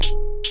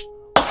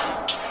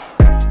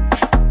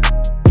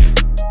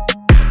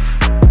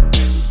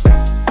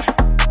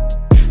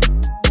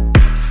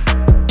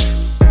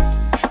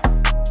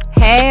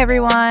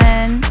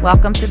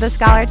Welcome to the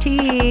Scholar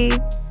Tea.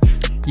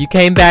 You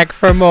came back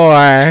for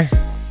more.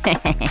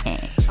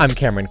 I'm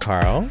Cameron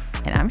Carl.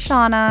 And I'm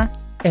Shauna.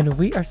 And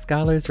we are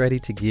scholars ready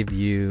to give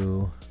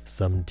you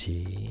some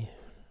tea.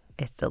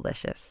 It's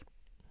delicious.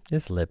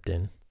 It's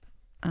Lipton.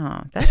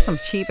 Oh, that's some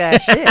cheap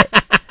ass shit.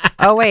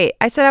 Oh, wait.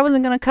 I said I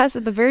wasn't going to cuss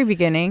at the very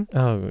beginning.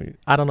 Oh,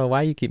 I don't know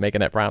why you keep making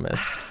that promise.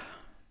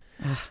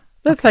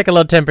 Let's take a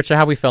little temperature.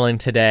 How we feeling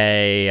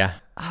today?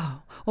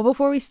 Oh, well,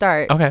 before we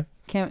start, Okay.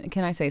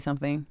 Can I say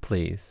something?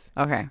 Please.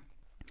 Okay.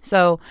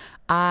 So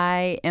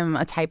I am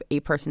a type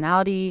A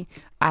personality.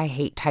 I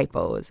hate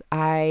typos.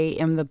 I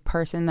am the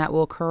person that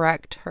will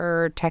correct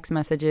her text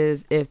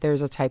messages if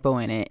there's a typo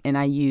in it and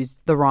I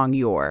use the wrong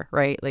your,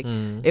 right? Like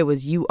it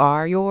was you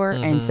are your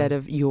instead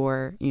of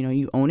your,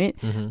 you own it.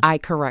 I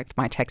correct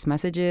my text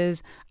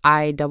messages.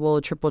 I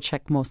double, triple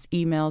check most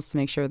emails to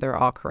make sure they're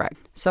all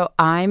correct. So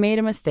I made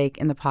a mistake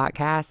in the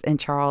podcast and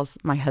Charles,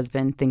 my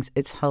husband, thinks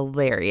it's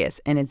hilarious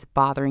and it's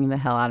bothering the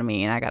hell out of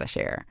me and I got to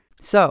share.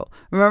 So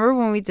remember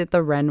when we did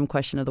the random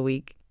question of the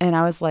week and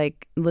I was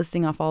like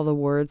listing off all the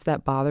words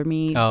that bother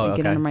me and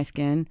get under my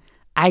skin?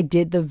 I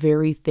did the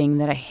very thing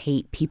that I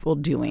hate people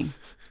doing.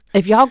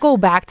 If y'all go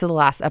back to the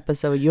last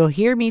episode, you'll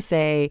hear me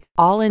say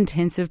all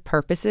intensive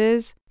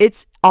purposes.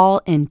 It's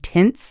all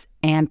intents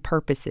and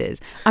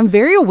purposes. I'm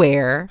very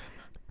aware.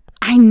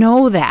 I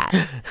know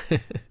that.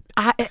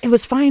 It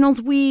was finals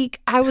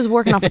week. I was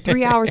working off of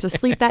 3 hours of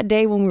sleep that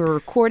day when we were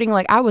recording.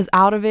 Like I was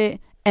out of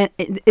it. And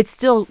it's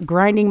still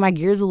grinding my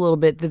gears a little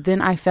bit that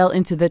then I fell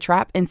into the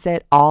trap and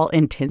said all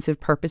intensive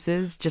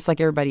purposes, just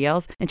like everybody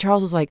else. And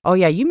Charles was like, oh,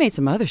 yeah, you made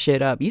some other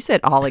shit up. You said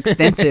all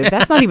extensive.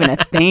 That's not even a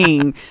thing.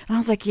 And I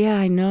was like, yeah,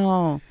 I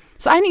know.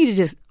 So I need to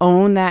just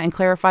own that and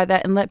clarify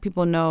that and let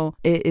people know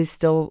it is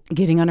still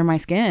getting under my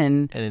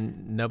skin.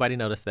 And nobody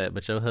noticed that,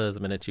 but your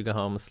husband that you go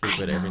home and sleep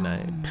with every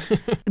night.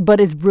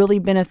 But it's really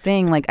been a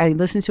thing. Like I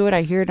listen to it,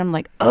 I hear it, I'm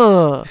like,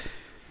 ugh.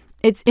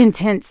 It's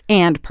intents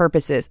and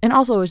purposes. And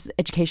also it's an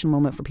educational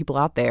moment for people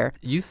out there.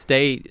 You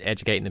stay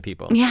educating the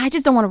people. Yeah, I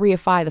just don't want to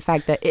reify the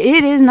fact that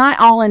it is not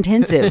all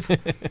intensive.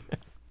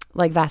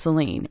 Like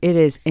Vaseline. It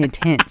is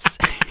intense.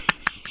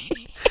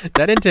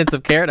 That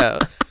intensive care though.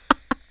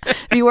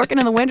 If you're working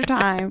in the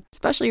wintertime,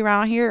 especially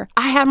around here.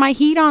 I had my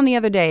heat on the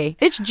other day.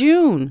 It's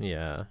June.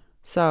 Yeah.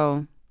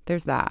 So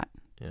there's that.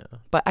 Yeah.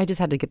 But I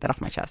just had to get that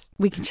off my chest.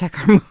 We can check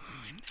our mood.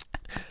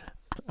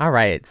 All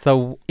right.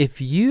 So if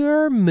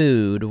your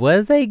mood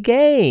was a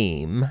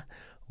game,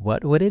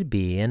 what would it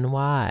be and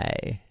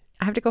why?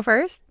 I have to go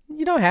first?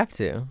 You don't have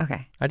to.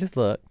 Okay. I just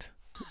looked.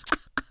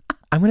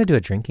 I'm going to do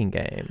a drinking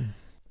game.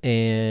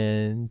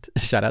 And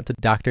shout out to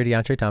Dr.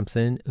 DeAndre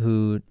Thompson,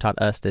 who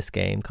taught us this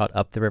game called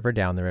Up the River,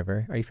 Down the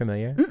River. Are you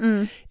familiar?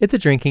 Mm-mm. It's a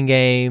drinking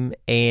game,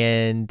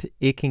 and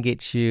it can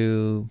get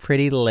you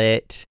pretty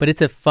lit. But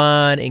it's a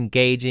fun,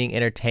 engaging,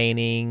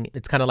 entertaining.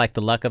 It's kind of like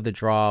the luck of the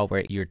draw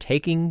where you're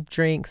taking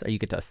drinks or you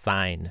get to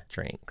assign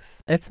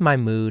drinks. It's my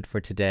mood for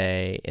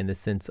today in the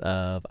sense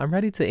of I'm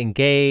ready to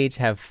engage,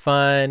 have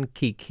fun,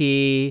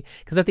 kiki.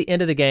 Because at the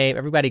end of the game,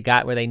 everybody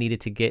got where they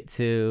needed to get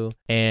to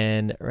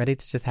and ready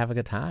to just have a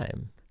good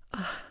time.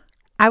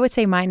 I would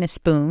say mine is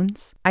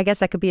spoons. I guess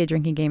that could be a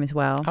drinking game as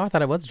well. Oh, I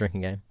thought it was a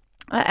drinking game.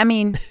 I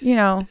mean,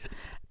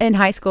 in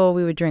high school,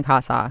 we would drink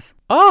hot sauce.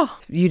 Oh,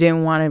 You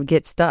didn't want to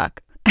get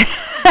stuck.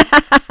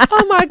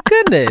 oh my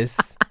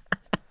goodness.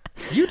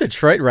 You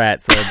Detroit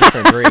rats are a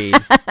different breed.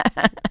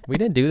 We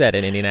didn't do that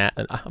in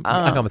Indianapolis.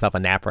 I call myself a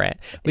nap rat.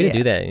 We didn't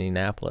do that in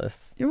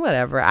Indianapolis.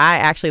 Whatever. I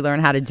actually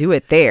learned how to do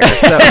it there.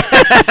 So.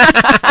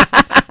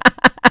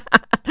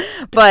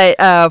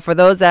 But for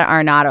those that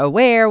are not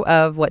aware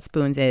of what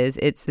spoons is,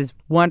 it's this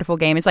wonderful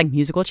game. It's like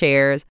musical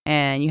chairs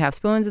and you have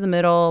spoons in the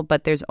middle,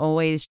 but there's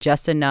always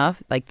just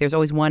enough. Like there's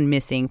always one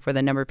missing for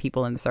the number of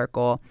people in the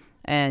circle.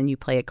 And you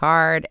play a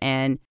card,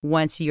 and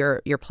once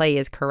your play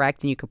is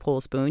correct and you can pull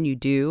a spoon, you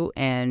do,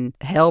 and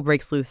hell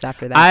breaks loose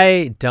after that.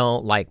 I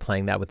don't like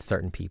playing that with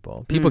certain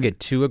people. People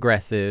get too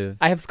aggressive.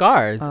 I have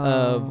scars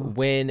of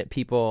when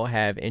people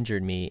have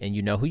injured me, and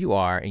you know who you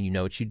are, and you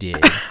know what you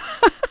did.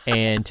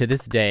 And to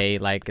this day,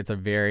 like, it's a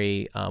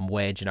very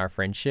wedge in our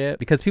friendship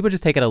because people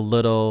just take it a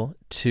little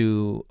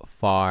too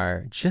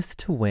far just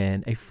to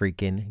win a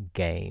freaking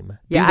game.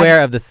 Yeah,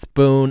 beware of the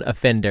spoon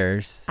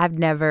offenders. I've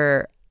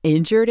never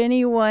injured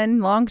anyone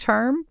long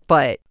term,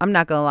 but I'm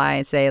not gonna lie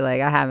and say like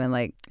I haven't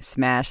like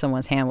smashed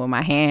someone's hand with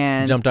my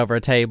hand, jumped over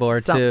a table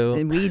or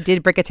two. We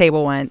did break a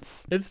table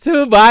once. It's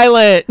too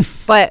violent.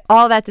 But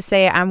all that to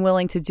say, I'm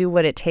willing to do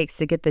what it takes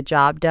to get the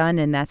job done,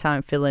 and that's how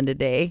I'm feeling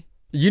today.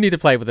 You need to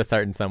play with a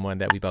certain someone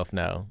that we both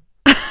know.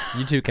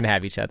 You two can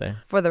have each other.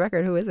 For the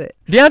record, who is it?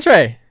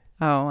 DeAndre.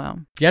 Oh, well.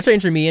 DeAndre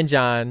injured me and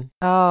John.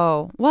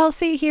 Oh, well,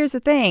 see, here's the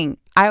thing.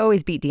 I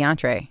always beat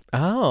DeAndre.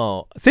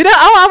 Oh. See that?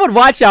 Oh, I would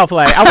watch y'all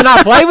play. I would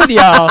not play with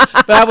y'all,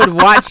 but I would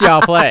watch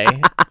y'all play.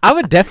 I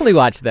would definitely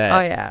watch that.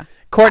 Oh, yeah.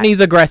 Courtney's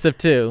aggressive,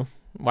 too.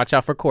 Watch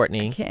out for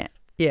Courtney. I can't.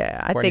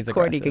 Yeah, I Courtney's think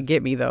Courtney aggressive. could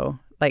get me, though.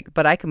 Like,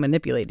 but I can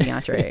manipulate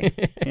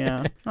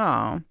DeAndre.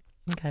 Oh.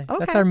 Okay.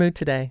 That's our mood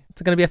today.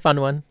 It's going to be a fun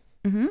one.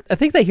 I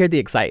think they hear the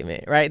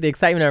excitement, right? The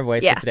excitement in our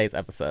voice for today's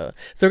episode.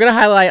 So we're going to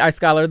highlight our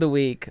Scholar of the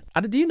Week.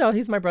 Do you know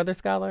he's my brother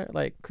scholar,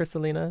 like Chris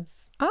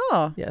Salinas?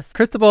 Oh. Yes.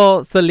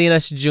 Cristobal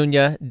Salinas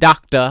Jr.,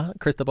 Dr.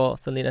 Cristobal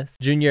Salinas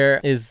Jr.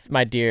 is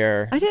my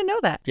dear... I didn't know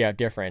that. Yeah,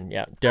 dear friend.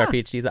 Yeah. Did our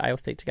PhDs at Iowa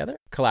State together.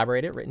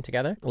 Collaborated, written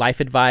together.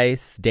 Life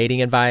advice,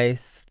 dating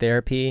advice,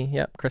 therapy.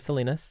 Yep, Chris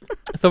Salinas.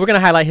 So we're going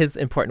to highlight his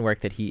important work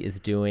that he is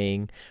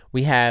doing.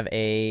 We have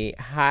a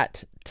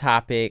hot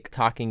topic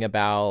talking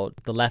about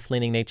the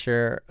left-leaning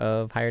nature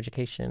of higher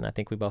education. I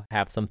think we both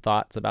have some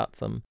thoughts about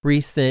some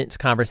recent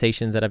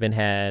conversations that have been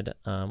had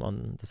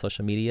on the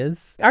social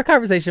medias. Our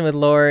conversation with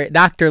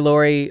Dr.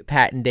 Lori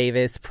Patton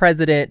Davis,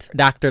 President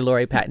Dr.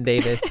 Lori Patton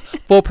Davis,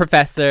 full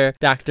professor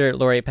Dr.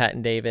 Lori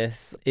Patton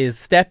Davis, is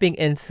stepping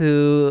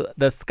into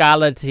the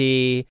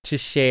scholarly to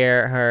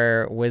share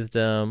her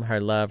wisdom, her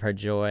love, her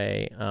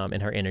joy,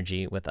 and her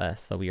energy with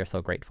us. So we are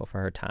so grateful for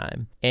her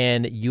time.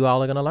 And you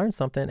all are going to learn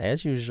something,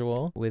 as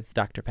usual, with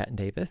Dr. Patton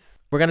Davis.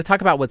 We're going to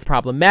talk about what's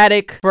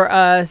problematic for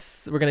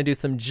us. We're going to do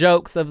some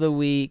jokes of the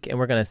week, and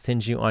we're going to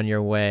send you on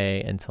your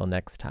way until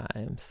next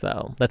time.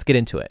 So let's get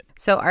into it.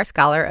 So our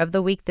Scholar of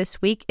the Week this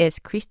week is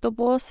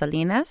Cristobal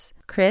Salinas.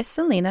 Chris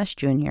Salinas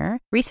Jr.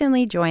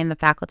 recently joined the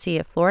faculty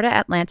of Florida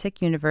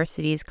Atlantic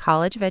University's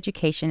College of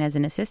Education as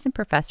an assistant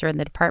professor in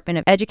the Department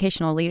of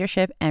Educational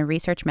Leadership and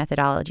Research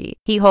Methodology.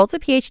 He holds a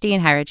PhD in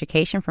higher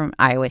education from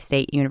Iowa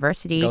State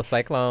University. Go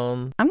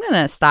Cyclone. I'm going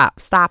to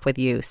stop with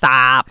you.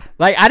 Stop.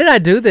 Like, I did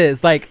not do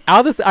this. Like,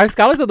 our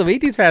Scholars of the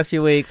Week these past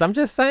few weeks, I'm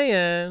just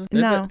saying.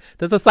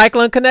 There's a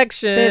Cyclone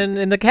connection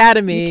in the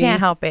academy. You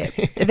can't help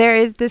it. There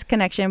is this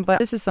connection, but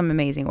this is some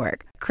amazing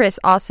work. Chris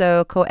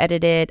also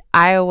co-edited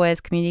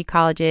Iowa's Community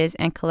Colleges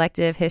and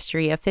Collective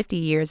History of 50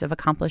 Years of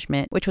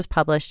Accomplishment, which was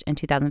published in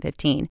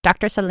 2015.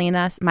 Dr.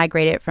 Salinas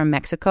migrated from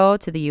Mexico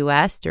to the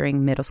U.S.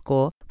 during middle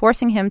school,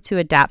 forcing him to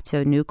adapt to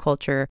a new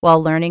culture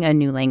while learning a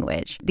new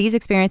language. These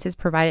experiences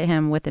provided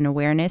him with an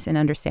awareness and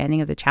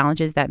understanding of the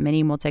challenges that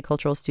many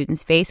multicultural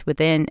students face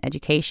within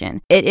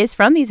education. It is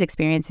from these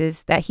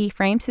experiences that he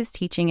frames his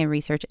teaching and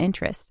research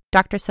interests.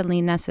 Dr.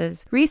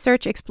 Salinas's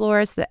research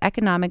explores the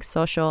economic,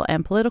 social,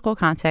 and political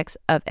context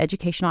of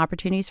educational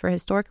opportunities for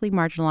historically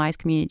marginalized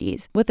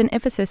communities, with an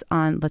emphasis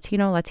on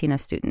Latina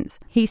students.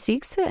 He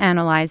seeks to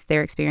analyze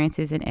their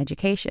experiences in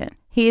education.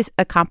 He is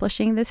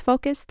accomplishing this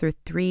focus through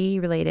 3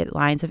 related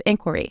lines of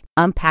inquiry: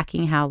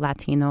 unpacking how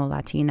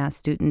Latina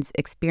students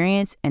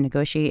experience and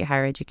negotiate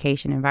higher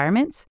education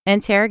environments,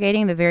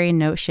 interrogating the very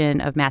notion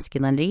of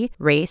masculinity,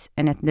 race,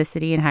 and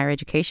ethnicity in higher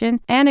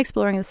education, and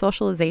exploring the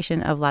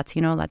socialization of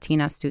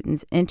Latina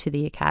students into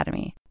the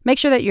academy. Make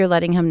sure that you're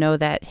letting him know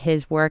that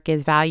his work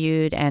is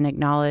valued and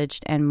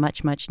acknowledged and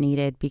much, much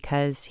needed,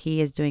 because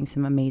he is doing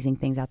some amazing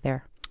things out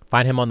there.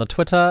 Find him on the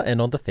Twitter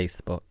and on the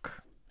Facebook.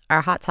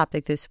 Our hot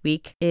topic this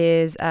week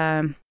is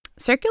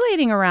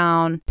circulating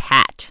around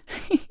Pat.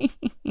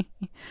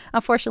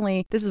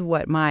 Unfortunately, this is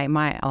what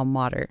my alma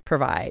mater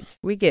provides.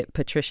 We get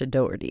Patricia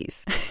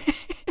Doherty's.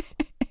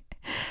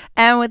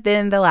 And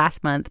within the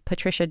last month,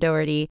 Patricia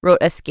Doherty wrote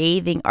a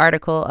scathing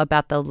article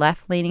about the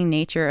left-leaning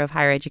nature of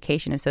higher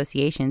education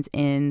associations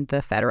in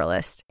The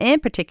Federalist. In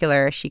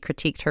particular, she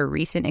critiqued her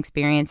recent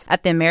experience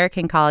at the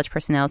American College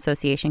Personnel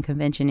Association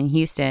convention in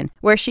Houston,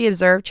 where she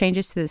observed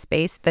changes to the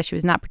space that she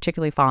was not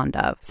particularly fond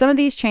of. Some of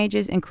these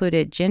changes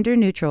included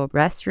gender-neutral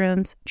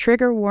restrooms,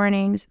 trigger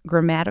warnings,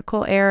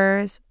 grammatical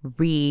errors,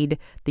 read,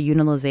 the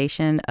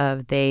utilization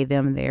of they,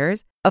 them,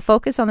 theirs, a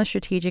focus on the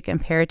strategic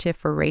imperative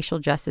for racial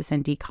justice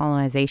and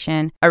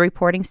decolonization, a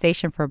reporting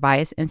station for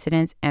bias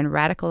incidents, and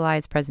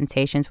radicalized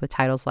presentations with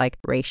titles like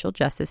Racial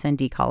Justice and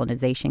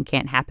Decolonization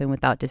Can't Happen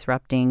Without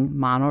Disrupting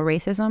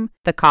Mono-Racism,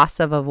 The Costs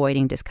of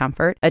Avoiding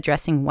Discomfort,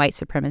 Addressing White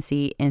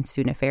Supremacy in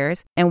Student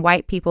Affairs, and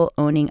White People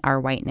Owning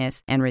Our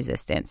Whiteness and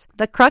Resistance.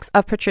 The crux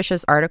of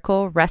Patricia's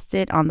article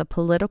rested on the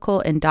political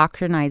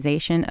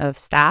indoctrination of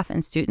staff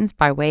and students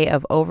by way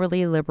of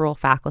overly liberal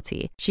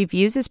faculty. She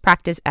views this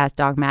practice as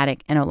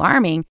dogmatic and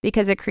alarming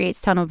because it creates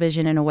tunnel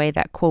vision in a way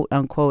that, quote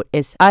unquote,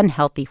 is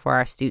unhealthy for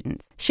our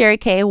students. Sherry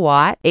K.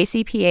 Watt,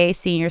 ACPA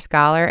senior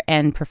scholar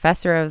and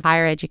professor of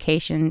higher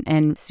education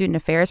and student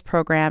affairs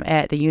program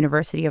at the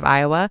University of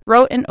Iowa,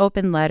 wrote an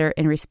open letter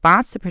in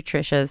response to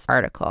Patricia's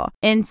article.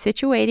 In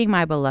situating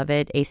my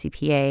beloved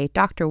ACPA,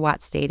 Dr.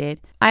 Watt stated,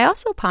 I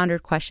also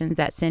pondered questions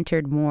that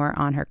centered more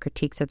on her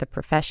critiques of the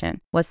profession.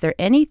 Was there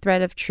any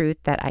thread of truth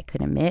that I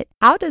could omit?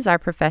 How does our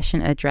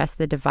profession address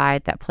the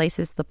divide that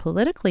places the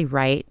politically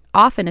right,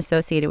 often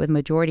associated with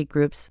majority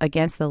groups,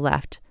 against the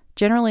left,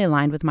 generally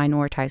aligned with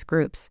minoritized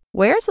groups?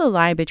 Where's the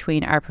line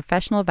between our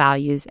professional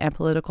values and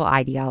political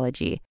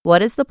ideology?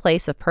 What is the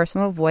place of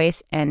personal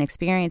voice and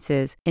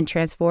experiences in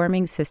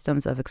transforming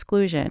systems of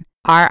exclusion?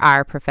 Are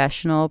our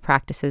professional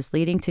practices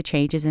leading to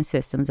changes in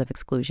systems of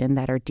exclusion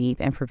that are deep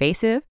and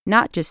pervasive,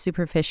 not just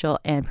superficial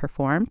and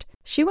performed?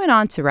 She went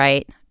on to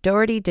write,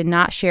 Doherty did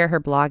not share her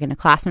blog in a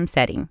classroom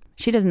setting.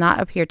 She does not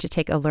appear to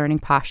take a learning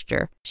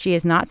posture. She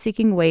is not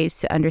seeking ways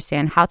to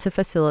understand how to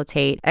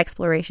facilitate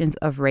explorations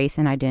of race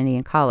and identity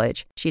in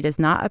college. She does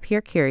not appear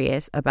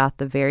curious about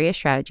the various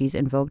strategies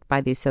invoked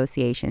by the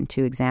association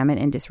to examine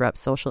and disrupt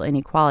social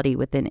inequality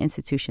within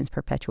institutions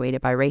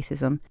perpetuated by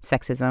racism,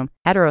 sexism,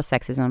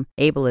 heterosexism,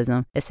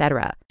 ableism,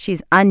 etc.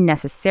 She's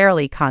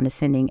unnecessarily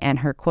condescending, and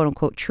her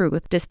quote-unquote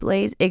truth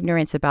displays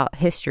ignorance about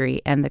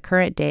history and the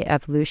current day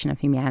evolution of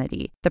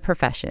humanity, the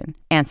profession,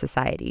 and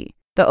society.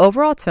 The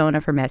overall tone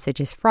of her message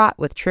is fraught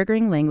with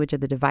triggering language of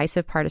the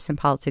divisive partisan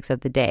politics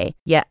of the day,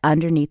 yet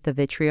underneath the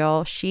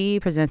vitriol, she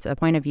presents a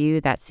point of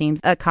view that seems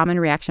a common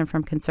reaction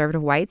from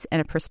conservative whites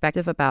and a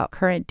perspective about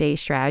current day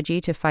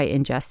strategy to fight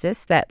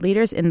injustice that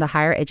leaders in the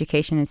higher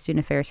education and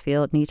student affairs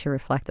field need to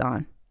reflect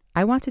on.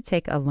 I want to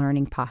take a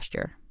learning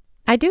posture.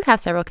 I do have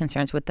several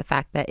concerns with the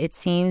fact that it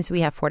seems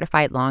we have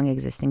fortified long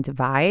existing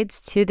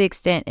divides to the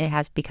extent it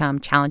has become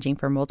challenging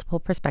for multiple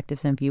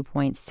perspectives and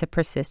viewpoints to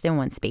persist in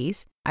one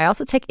space. I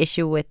also take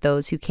issue with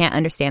those who can't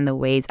understand the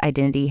ways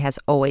identity has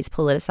always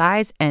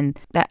politicized and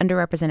that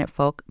underrepresented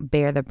folk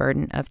bear the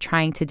burden of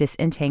trying to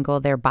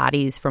disentangle their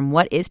bodies from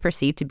what is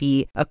perceived to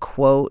be a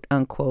quote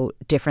unquote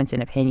difference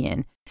in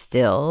opinion.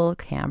 Still,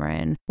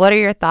 Cameron, what are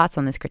your thoughts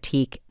on this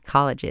critique?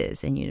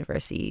 Colleges and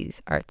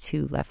universities are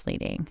too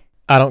left-leaning.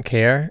 I don't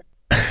care.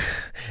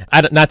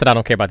 Not that I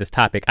don't care about this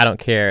topic. I don't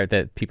care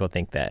that people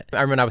think that. I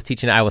remember when I was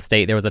teaching at Iowa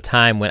State, there was a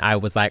time when I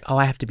was like, oh,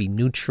 I have to be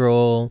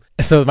neutral.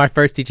 So my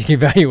first teaching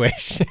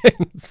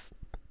evaluations,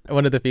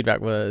 one of the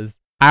feedback was,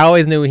 I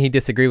always knew when he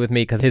disagreed with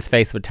me because his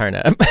face would turn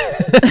up.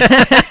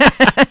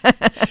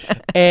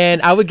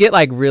 And I would get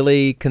like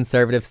really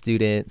conservative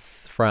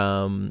students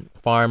from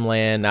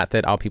farmland. Not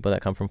that all people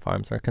that come from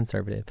farms are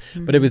conservative,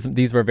 but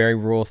these were very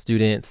rural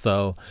students.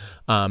 So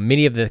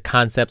many of the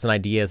concepts and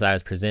ideas I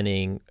was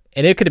presenting,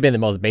 and it could have been the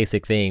most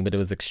basic thing, but it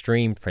was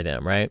extreme for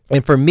them, right?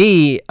 And for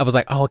me, I was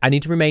like, oh, I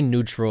need to remain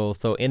neutral.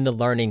 So in the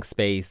learning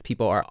space,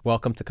 people are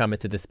welcome to come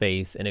into the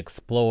space and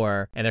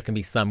explore, and there can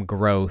be some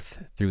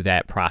growth through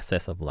that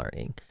process of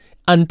learning.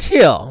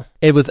 Until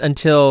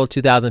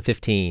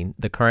 2015,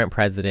 the current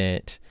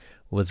president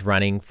was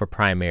running for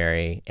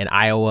primary, and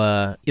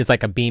Iowa is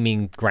like a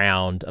beaming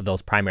ground of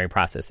those primary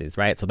processes,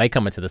 right? So they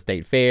come into the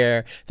state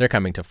fair, they're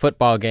coming to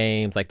football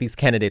games, like these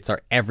candidates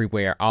are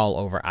everywhere, all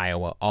over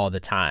Iowa, all the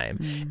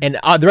time. And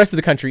the rest of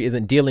the country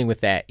isn't dealing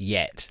with that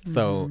yet.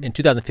 So in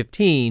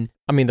 2015,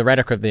 I mean, the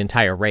rhetoric of the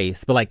entire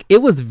race, but like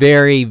it was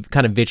very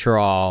kind of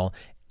vitriol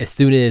as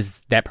soon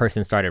as that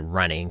person started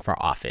running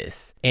for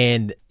office.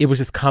 And it was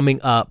just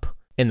coming up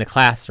in the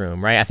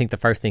classroom, right? I think the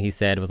first thing he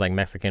said was like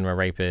Mexican were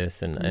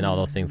rapists and all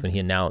those things when he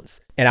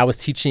announced. And I was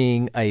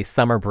teaching a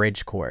summer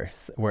bridge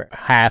course where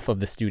half of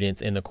the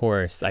students in the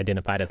course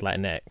identified as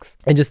Latinx,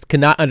 and just could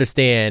not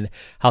understand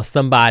how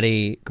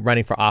somebody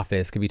running for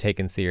office could be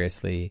taken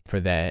seriously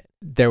for that.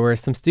 There were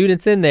some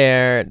students in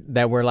there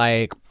that were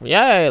like,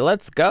 "Yay,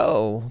 let's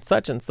go,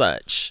 such and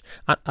such."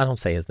 I don't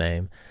say his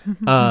name.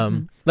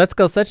 Let's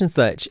go, such and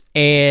such.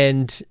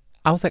 And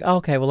I was like, oh,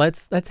 okay, well,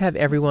 let's have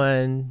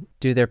everyone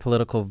do their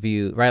political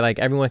view, right? Like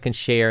everyone can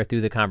share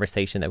through the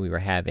conversation that we were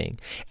having.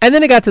 And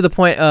then it got to the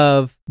point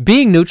of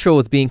being neutral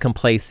was being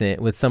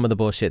complacent with some of the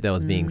bullshit that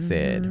was being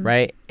said,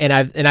 right? And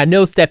I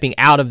know stepping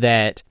out of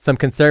that, some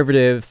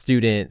conservative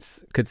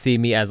students could see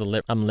me as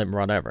I'm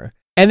liberal, whatever.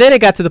 And then it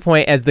got to the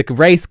point as the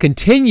race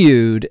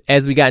continued,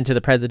 as we got into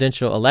the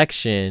presidential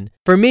election,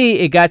 for me,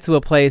 it got to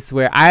a place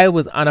where I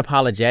was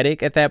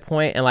unapologetic at that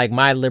point, and like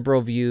my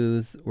liberal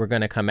views were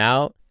going to come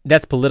out.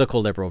 That's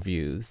political liberal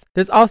views.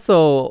 There's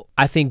also,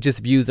 I think, just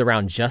views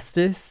around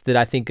justice that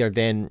I think are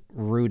then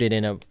rooted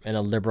in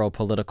a liberal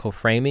political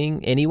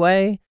framing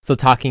anyway. So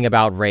talking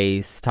about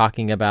race,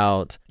 talking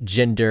about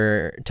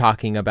gender,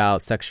 talking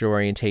about sexual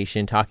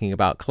orientation, talking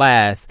about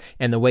class,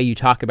 and the way you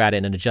talk about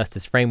it in a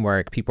justice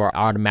framework, people are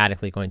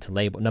automatically going to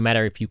label, no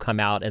matter if you come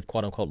out as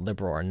quote unquote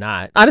liberal or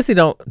not. I honestly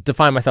don't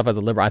define myself as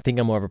a liberal. I think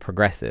I'm more of a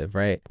progressive,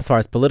 right? As far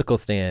as political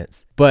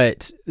stance,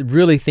 but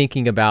really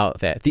thinking about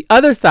that. The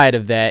other side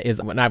of that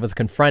is when I was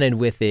confronted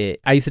with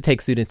it, I used to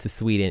take students to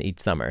Sweden each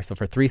summer. So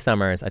for 3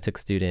 summers, I took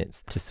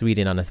students to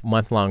Sweden on a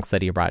month-long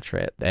study abroad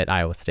trip at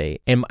Iowa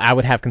State. And I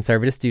would have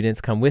conservative students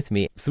come with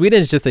me. Sweden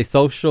is just a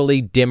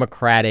socially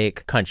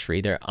democratic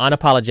country. They're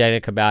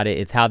unapologetic about it.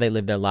 It's how they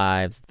live their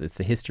lives. It's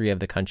the history of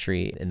the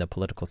country and the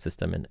political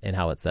system and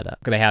how it's set up.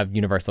 They have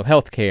universal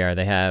health care.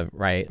 They have,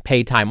 right,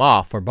 paid time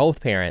off for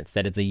both parents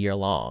that it's a year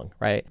long,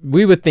 right?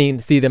 We would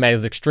see them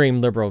as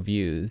extreme liberal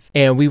views.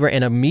 And we were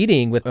in a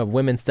meeting with a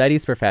women's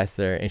studies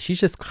professor, and she's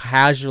just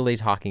casually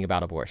talking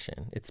about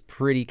abortion. It's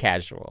pretty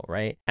casual,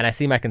 right? And I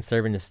see my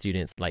conservative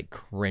students like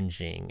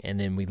cringing. And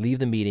then we leave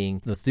the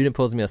meeting. The student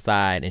pulls me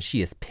aside and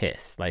she is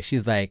pissed. Like,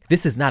 she's like,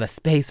 this is not a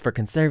space for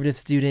conservative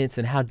students,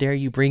 and how dare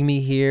you bring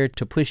me here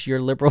to push your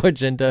liberal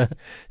agenda?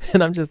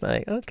 And I'm just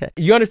like, okay.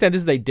 You understand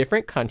this is a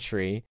different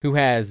country who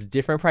has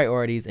different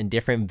priorities and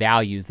different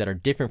values that are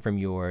different from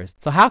yours.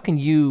 So how can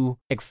you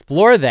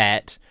explore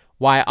that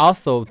while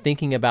also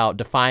thinking about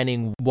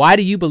defining why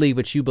do you believe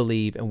what you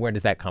believe and where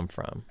does that come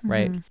from,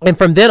 right? And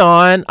from then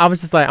on, I was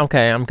just like,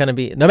 okay, I'm going to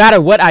be, no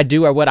matter what I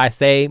do or what I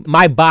say,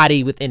 my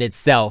body within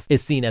itself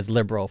is seen as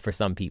liberal for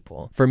some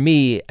people. For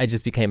me, it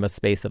just became a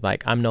space of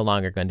like, I'm no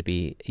longer going to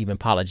be even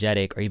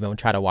apologetic or even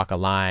try to walk a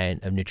line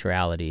of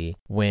neutrality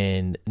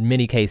when in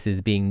many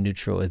cases being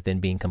neutral is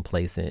then being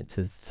complacent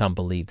to some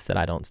beliefs that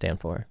I don't stand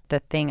for. The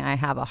thing I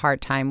have a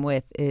hard time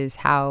with is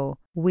how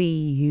we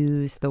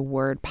use the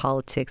word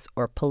politics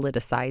or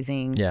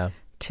politicizing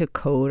to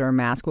code or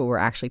mask what we're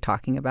actually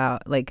talking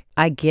about. Like,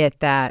 I get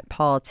that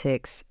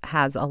politics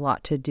has a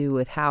lot to do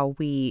with how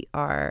we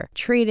are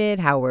treated,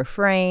 how we're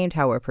framed,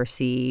 how we're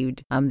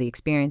perceived, the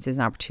experiences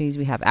and opportunities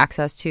we have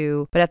access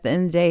to. But at the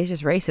end of the day, it's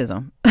just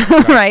racism,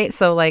 right?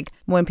 So like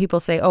when people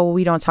say, oh,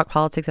 we don't talk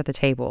politics at the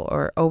table,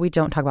 or, oh, we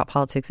don't talk about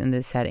politics in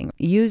this setting,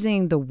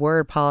 using the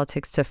word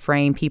politics to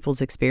frame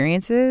people's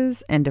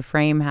experiences and to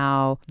frame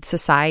how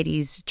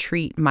societies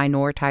treat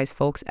minoritized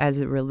folks as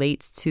it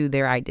relates to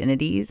their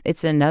identities,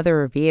 it's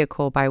another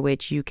vehicle by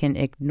which you can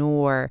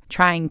ignore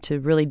trying to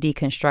really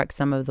deconstruct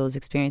some of those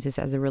experiences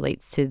as it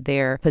relates to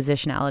their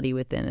positionality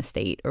within a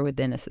state or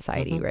within a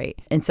society, right?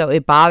 And so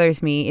it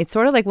bothers me. It's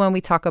sort of like when we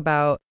talk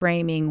about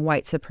framing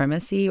white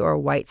supremacy or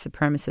white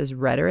supremacist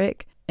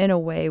rhetoric in a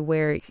way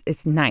where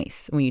it's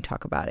nice when you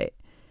talk about it.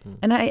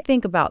 And I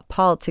think about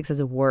politics as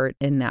a word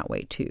in that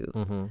way too.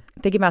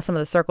 Thinking about some of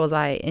the circles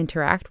I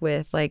interact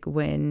with, like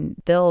when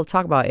they'll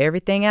talk about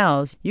everything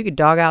else, you could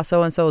dog out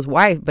so-and-so's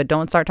wife, but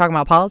don't start talking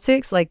about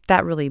politics. Like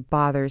that really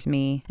bothers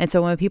me. And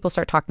so when people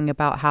start talking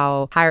about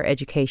how higher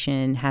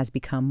education has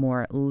become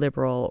more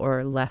liberal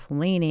or left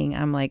leaning,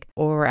 I'm like,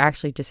 or we're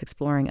actually just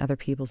exploring other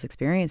people's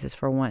experiences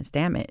for once,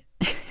 damn it.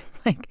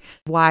 Like,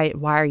 why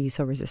are you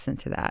so resistant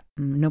to that?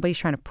 Nobody's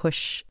trying to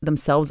push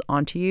themselves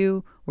onto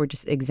you. We're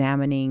just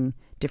examining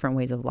different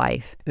ways of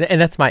life. And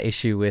that's my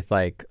issue with,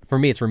 like, for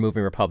me, it's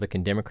removing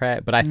Republican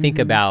Democrat. But I think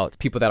about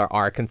people that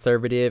are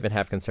conservative and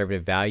have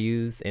conservative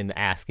values and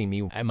asking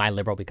me, am I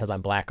liberal because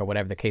I'm black or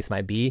whatever the case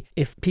might be?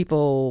 If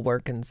people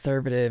were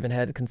conservative and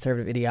had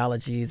conservative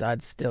ideologies,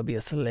 I'd still be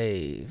a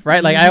slave,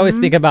 right? Like, I always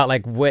think about,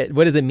 like, what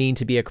does it mean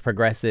to be a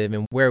progressive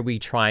and where are we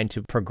trying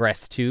to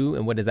progress to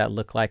and what does that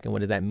look like and what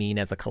does that mean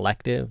as a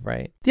collective,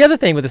 right? The other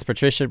thing with this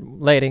Patricia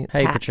lady,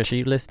 hey, Pat. Patricia,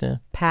 you listening?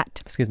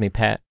 Pat. Excuse me,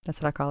 Pat. That's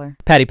what I call her.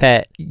 Patty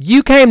Pat.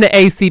 You came to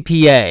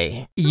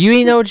ACPA. You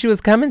ain't know what you was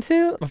coming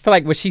to? I feel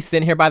like, was she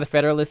sent here by the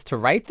Federalist to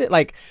write that?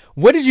 Like,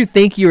 what did you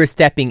think you were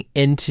stepping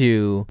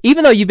into?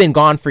 Even though you've been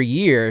gone for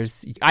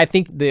years, I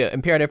think the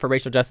imperative for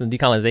racial justice and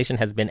decolonization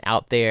has been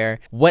out there.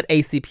 What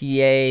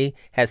ACPA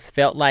has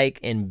felt like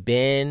and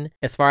been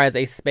as far as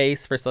a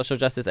space for social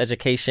justice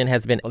education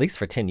has been, at least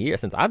for 10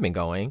 years since I've been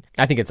going.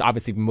 I think it's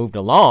obviously moved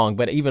along,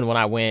 but even when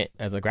I went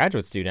as a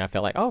graduate student, I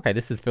felt like, oh, okay,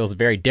 this feels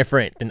very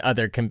different than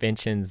other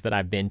conventions that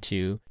I've been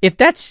to. If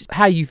that's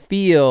how you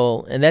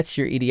feel and that's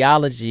your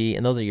ideology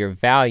and those are your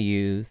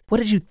values, what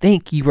did you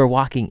think you were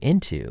walking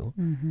into?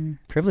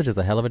 Privilege is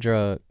a hell of a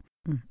drug.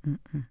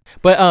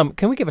 But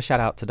can we give a shout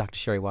out to Dr.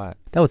 Sherry Watt?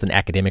 That was an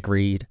academic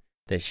read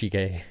that she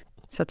gave.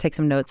 So take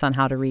some notes on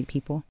how to read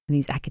people in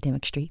these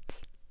academic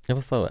streets. It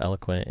was so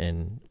eloquent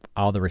and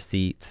all the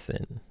receipts,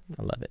 and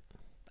I love it.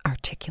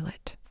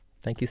 Articulate.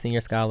 Thank you,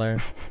 senior scholar.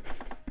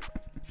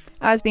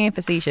 I was being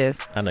facetious.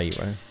 I know you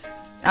were.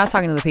 I was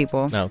talking to the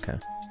people. Oh, okay.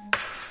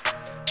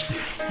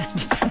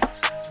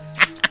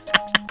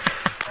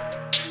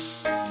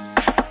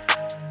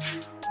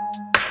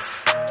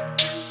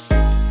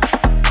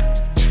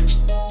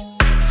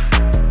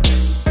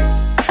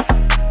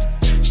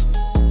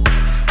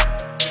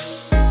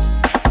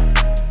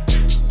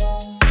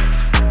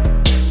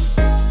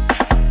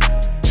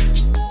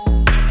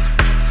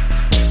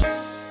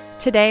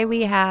 Today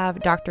we have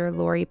Dr.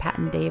 Lori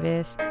Patton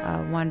Davis,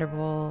 a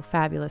wonderful,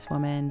 fabulous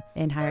woman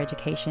in higher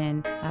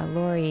education.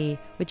 Lori,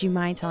 would you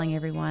mind telling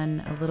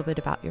everyone a little bit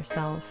about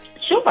yourself?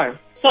 Sure.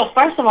 So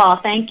first of all,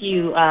 thank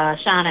you,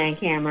 Shauna and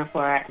Cameron,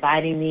 for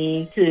inviting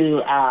me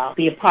to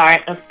be a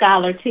part of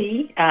Scholar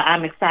T.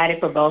 I'm excited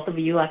for both of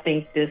you. I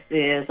think this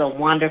is a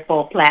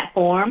wonderful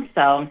platform,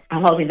 so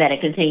I'm hoping that it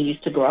continues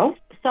to grow.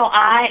 So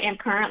I am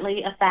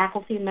currently a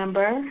faculty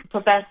member,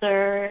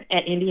 professor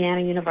at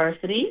Indiana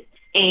University,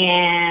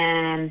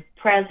 and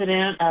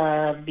president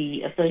of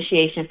the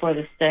Association for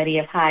the Study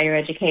of Higher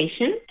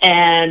Education.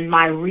 And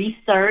my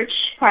research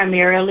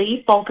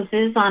primarily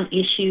focuses on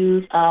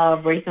issues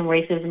of race and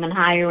racism in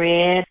higher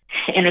ed,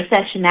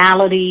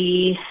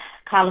 intersectionality,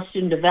 college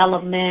student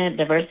development,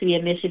 diversity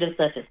initiatives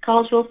such as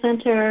cultural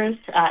centers.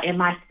 In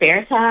my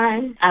spare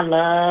time, I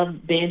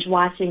love binge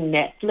watching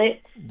Netflix.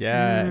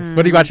 Yes.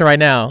 What are you watching right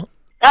now?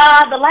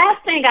 The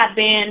last thing I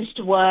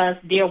binged was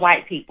Dear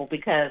White People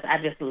because I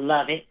just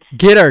love it.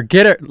 Get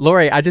her.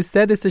 Lori, I just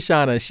said this to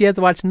Shauna. She has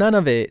watched none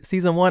of it,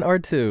 season 1 or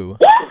 2.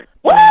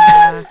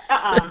 What?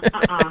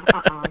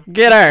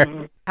 Get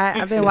her.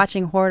 I've been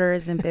watching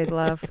Hoarders and Big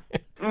Love.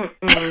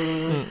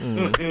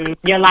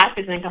 Your life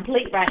is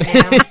incomplete right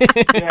now.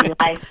 Your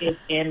life is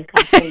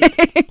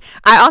incomplete.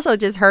 I also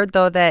just heard,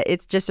 though, that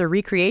it's just a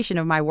recreation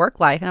of my work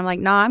life. And I'm like,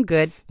 no, I'm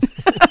good.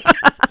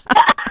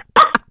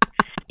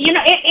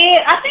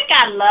 I think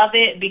I love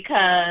it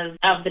because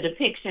of the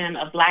depiction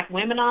of Black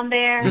women on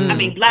there. I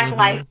mean, Black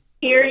life,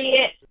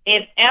 period.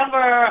 If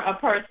ever a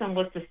person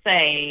was to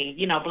say,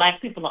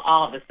 Black people are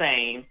all the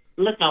same,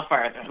 look no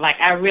further. Like,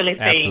 I really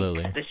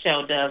think that the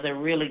show does a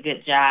really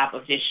good job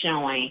of just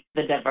showing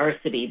the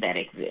diversity that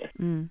exists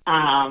and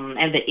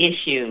the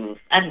issues.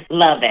 I just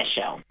love that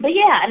show. But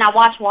yeah, and I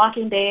watch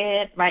Walking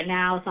Dead right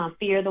now. It's on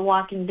Fear the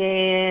Walking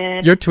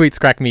Dead. Your tweets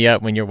crack me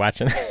up when you're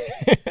watching.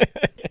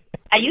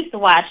 I used to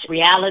watch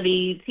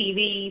reality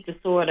TV to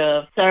sort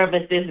of serve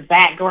as this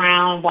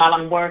background while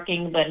I'm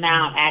working, but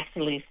now I'm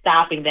actually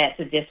stopping that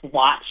to just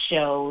watch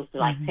shows,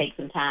 to take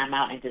some time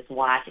out and just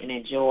watch and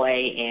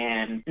enjoy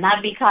and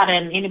not be caught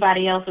in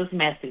anybody else's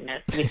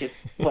messiness, which is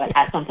what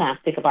I sometimes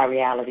think about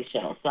reality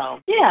shows. So,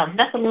 yeah,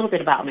 that's a little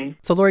bit about me.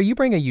 So, Lori, you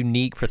bring a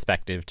unique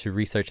perspective to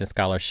research and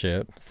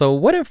scholarship. So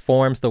what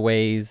informs the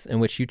ways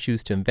in which you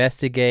choose to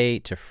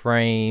investigate, to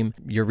frame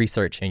your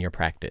research and your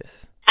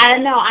practice? I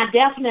know I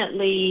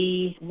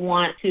definitely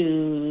want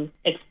to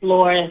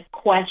explore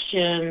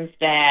questions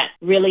that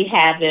really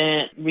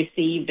haven't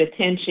received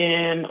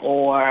attention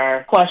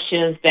or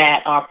questions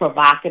that are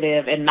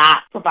provocative and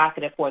not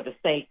provocative for the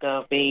sake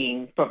of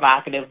being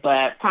provocative,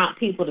 but prompt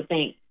people to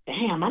think,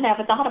 damn, I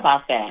never thought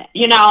about that,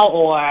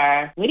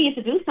 or we need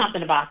to do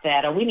something about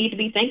that, or we need to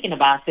be thinking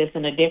about this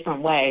in a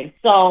different way.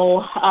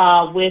 So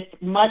with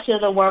much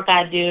of the work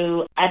I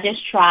do, I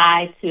just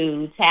try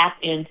to tap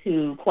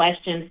into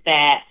questions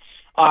that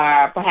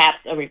are perhaps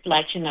a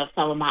reflection of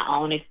some of my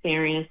own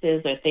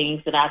experiences or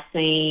things that I've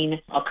seen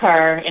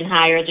occur in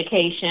higher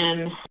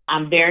education.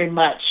 I'm very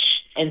much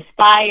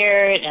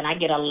inspired, and I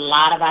get a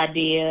lot of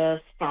ideas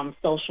from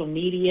social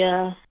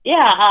media.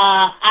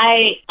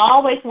 I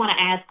always want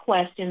to ask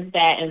questions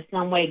that in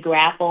some way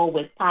grapple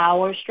with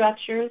power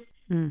structures.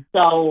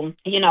 So,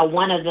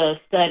 one of the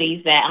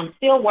studies that I'm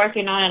still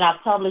working on it, I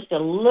published a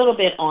little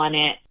bit on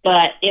it,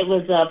 but it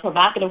was a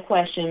provocative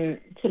question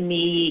to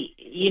me,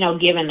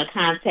 given the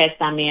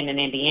context I'm in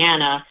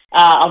Indiana,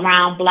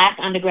 around Black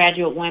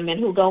undergraduate women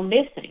who go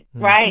missing,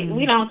 right?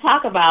 We don't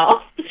talk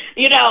about,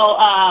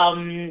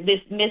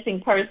 this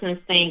missing persons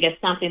thing as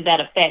something that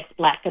affects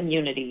Black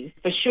communities.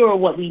 For sure,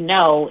 what we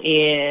know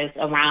is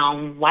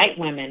around white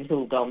women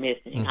who go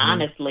missing,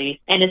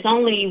 honestly. And it's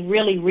only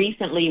really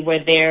recently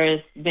where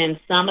there's been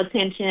some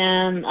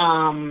attention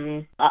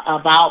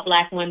about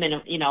Black women,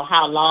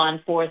 how law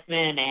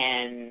enforcement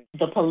and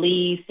the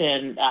police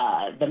and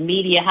the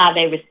media, how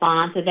they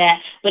respond to that.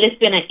 But it's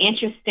been an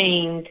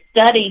interesting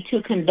study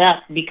to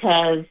conduct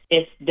because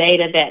it's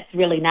data that's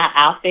really not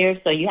out there.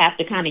 So you have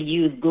to kind of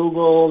use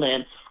Google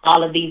and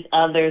all of these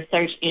other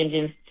search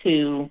engines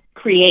to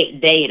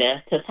create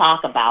data to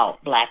talk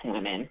about Black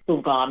women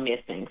who've gone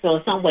missing. So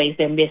in some ways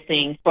they're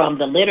missing from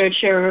the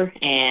literature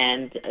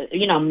and,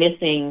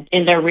 missing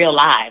in their real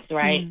lives,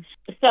 right?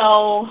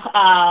 So,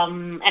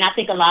 and I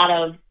think a lot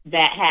of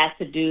that has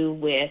to do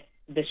with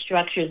the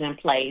structures in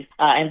place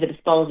and the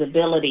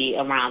disposability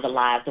around the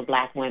lives of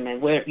Black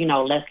women. We're,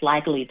 less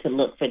likely to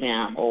look for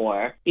them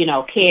or,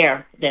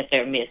 care that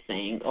they're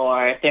missing,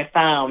 or if they're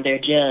found, they're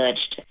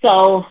judged.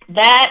 So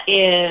that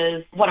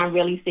is what I'm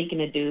really seeking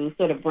to do,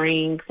 sort of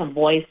bring some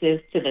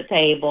voices to the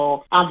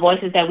table,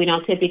 voices that we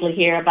don't typically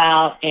hear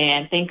about,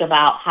 and think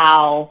about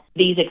how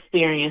these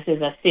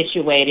experiences are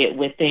situated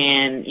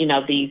within,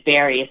 these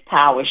various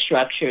power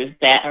structures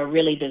that are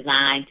really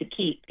designed to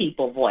keep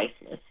people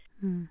voiceless.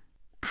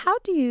 How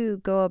do you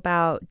go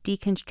about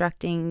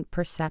deconstructing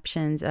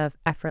perceptions of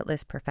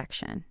effortless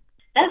perfection?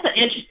 That's an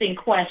interesting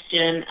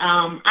question.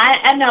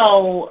 I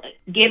know,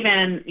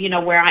 given,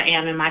 where I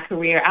am in my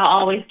career, I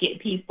always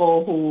get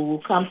people who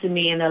come to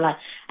me and they're like,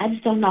 I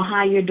just don't know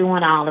how you're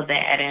doing all of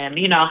that and,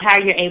 how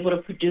you're able to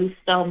produce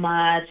so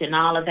much and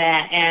all of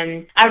that.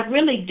 And I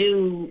really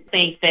do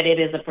think that it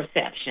is a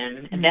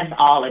perception, and that's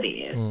all it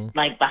is.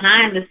 Like,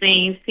 behind the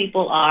scenes,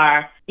 people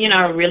are,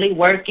 really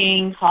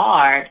working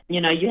hard.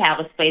 You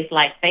have a space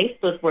like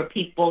Facebook where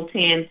people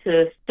tend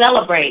to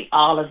celebrate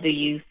all of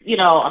these,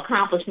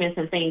 accomplishments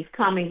and things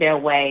coming their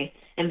way.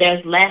 And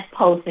there's less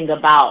posting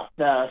about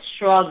the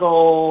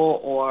struggle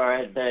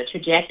or the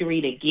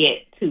trajectory to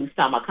get to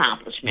some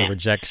accomplishment. The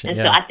rejection, and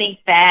so I think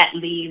that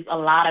leaves a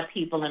lot of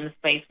people in the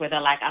space where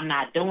they're like, I'm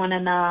not doing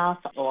enough,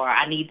 or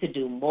I need to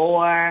do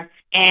more.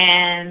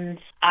 And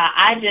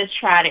I just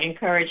try to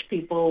encourage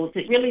people to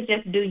really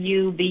just do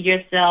you, be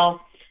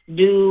yourself,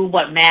 do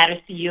what matters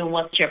to you and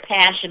what you're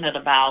passionate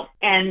about,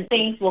 and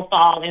things will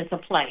fall into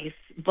place.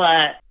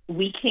 But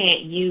we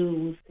can't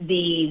use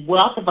the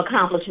wealth of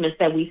accomplishments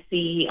that we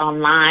see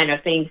online or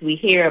things we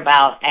hear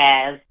about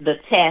as the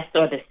test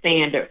or the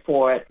standard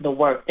for the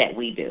work that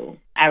we do.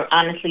 I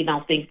honestly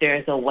don't think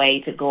there's a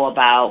way to go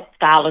about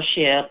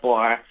scholarship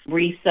or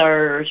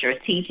research or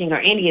teaching or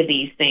any of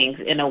these things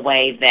in a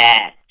way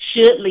that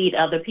should lead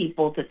other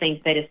people to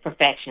think that it's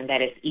perfection, that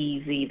it's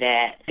easy,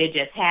 that it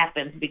just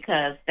happens,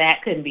 because that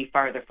couldn't be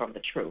further from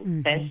the truth.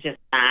 Mm-hmm. That's just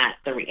not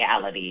the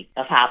reality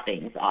of how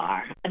things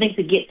are. I think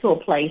to get to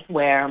a place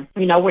where,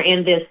 we're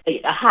in this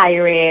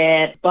higher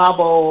ed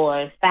bubble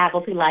or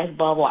faculty life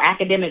bubble,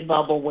 academic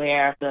bubble,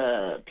 where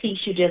the piece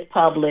you just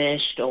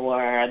published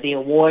or the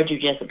award you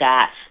just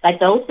got, like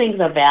those things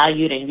are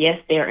valued, and yes,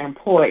 they're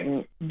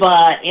important.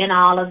 But in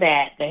all of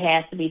that, there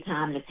has to be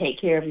time to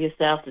take care of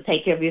yourself,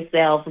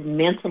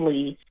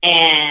 mentally,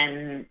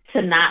 and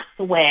to not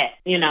sweat,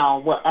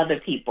 what other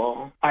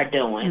people are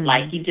doing. Mm-hmm.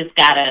 Like, you just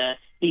got to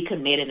be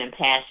committed and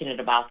passionate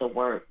about the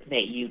work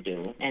that you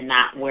do and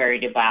not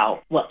worried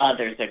about what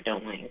others are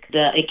doing.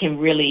 It can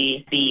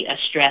really be a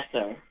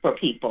stressor for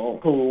people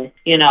who,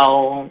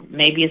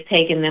 maybe it's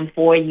taken them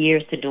 4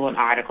 years to do an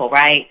article,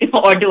 right?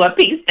 Or do a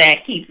piece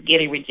that keeps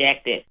getting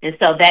rejected. And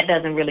so that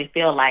doesn't really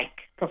feel like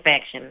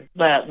perfection.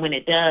 But when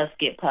it does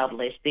get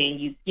published,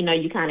 then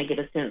you kind of get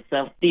a sense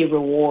of the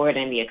reward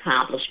and the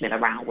accomplishment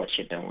around what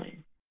you're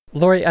doing.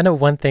 Lori, I know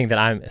one thing that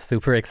I'm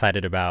super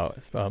excited about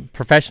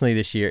professionally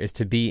this year is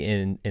to be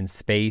in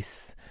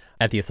space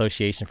at the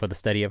Association for the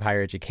Study of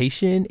Higher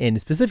Education, and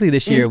specifically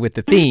this year with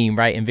the theme,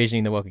 right,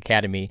 Envisioning the Woke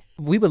Academy.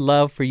 We would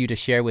love for you to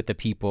share with the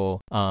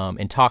people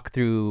and talk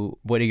through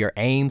what are your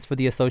aims for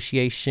the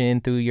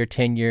association through your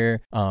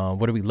tenure.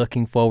 What are we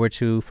looking forward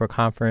to for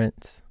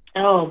conference?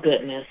 Oh,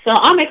 goodness. So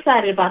I'm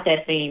excited about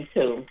that theme,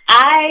 too.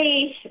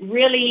 I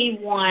really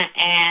want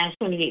ASH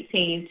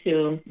 2018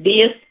 to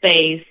be a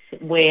space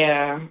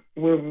where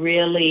we're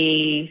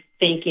really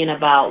thinking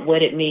about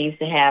what it means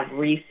to have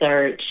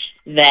research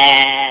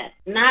that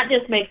not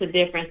just makes a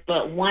difference,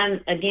 but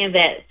one, again,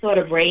 that sort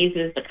of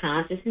raises the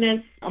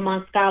consciousness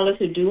among scholars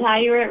who do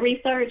higher ed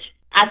research.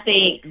 I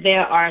think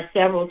there are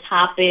several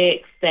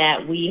topics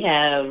that we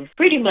have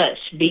pretty much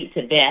beat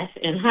to death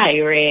in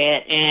higher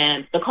ed,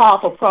 and the call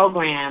for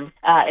programs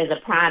is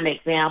a prime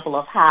example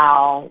of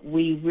how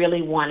we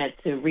really wanted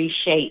to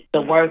reshape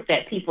the work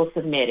that people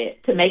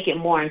submitted to make it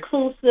more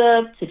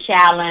inclusive, to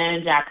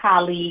challenge our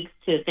colleagues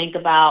to think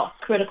about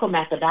critical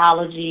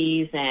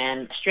methodologies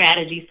and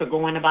strategies for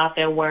going about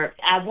their work.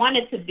 I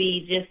wanted to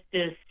be just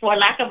this, for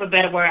lack of a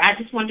better word,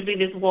 I just wanted to be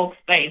this woke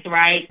space,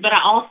 right? But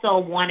I also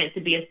wanted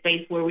to be a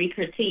space where we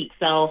critique.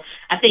 So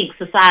I think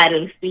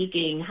societally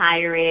speaking,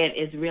 higher ed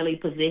is really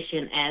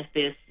positioned as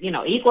this,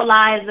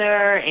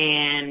 equalizer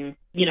and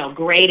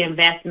great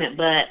investment,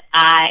 but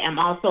I am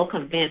also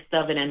convinced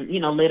of it, and,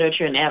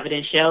 literature and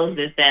evidence shows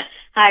this, that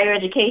higher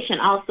education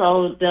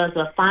also does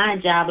a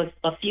fine job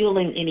of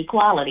fueling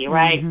inequality,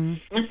 right?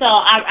 Mm-hmm. And so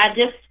I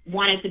just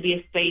wanted to be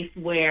a space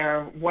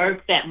where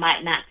work that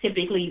might not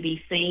typically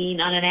be seen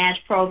on an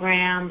ASH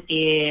program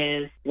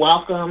is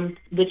welcomed,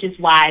 which is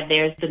why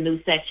there's the new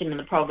section in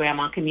the program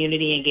on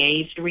community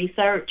engaged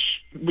research.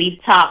 We've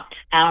talked,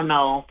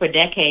 for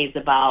decades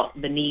about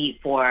the need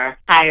for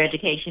higher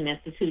education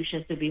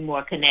institutions to be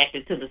more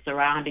connected to the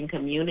surrounding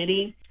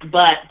community,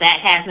 but that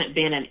hasn't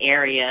been an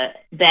area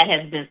that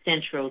has been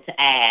central to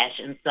ASH.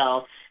 And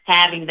so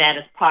having that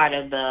as part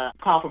of the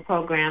call for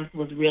programs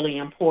was really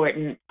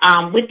important.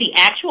 With the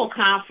actual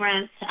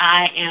conference,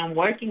 I am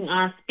working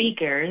on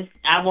speakers.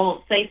 I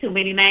won't say too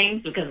many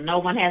names because no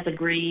one has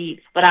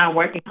agreed, but I'm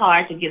working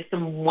hard to get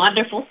some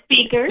wonderful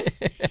speakers.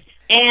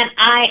 And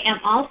I am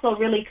also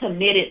really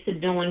committed to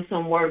doing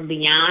some work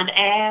beyond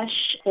ASH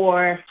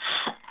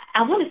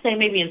I want to say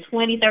maybe in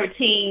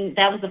 2013,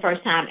 that was the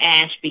first time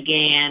ASH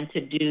began to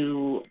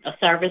do a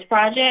service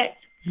project.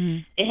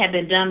 Mm. It had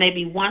been done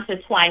maybe once or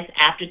twice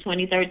after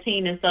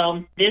 2013, and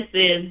so this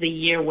is the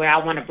year where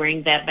I want to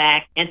bring that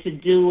back and to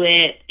do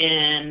it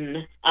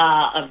in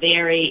a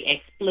very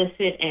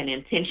explicit and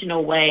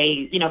intentional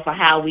way, for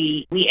how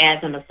we as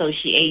an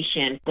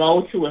association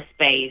go to a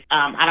space.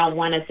 I don't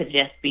want it to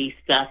just be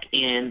stuck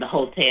in the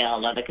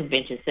hotel or the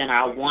convention center.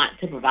 I want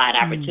to provide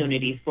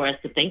opportunities for us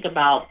to think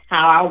about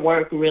how our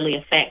work really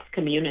affects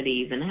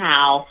communities and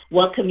how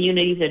what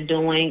communities are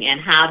doing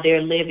and how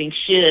they're living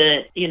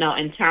should,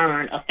 in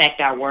turn affect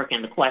our work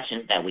and the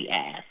questions that we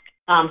ask.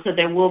 So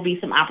there will be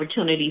some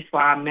opportunities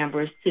for our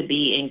members to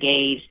be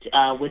engaged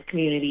with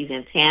communities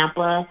in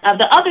Tampa.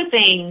 The other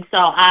thing, so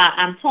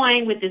I'm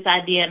toying with this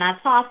idea, and I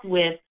talked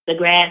with the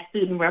grad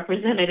student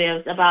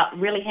representatives about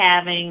really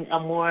having a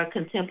more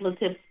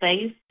contemplative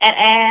space at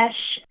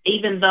ASH,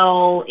 even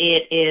though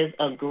it is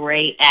a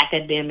great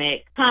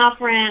academic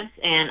conference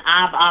and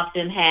I've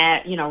often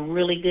had,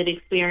 really good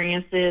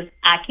experiences.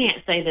 I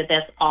can't say that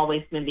that's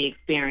always been the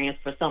experience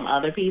for some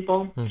other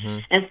people. Mm-hmm.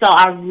 And so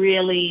I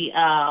really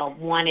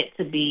want it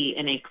to be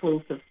an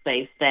inclusive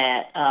space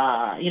that,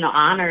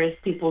 honors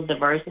people's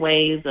diverse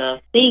ways of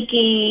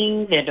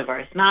thinking, their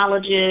diverse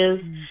knowledges.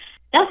 Mm-hmm.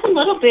 That's a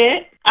little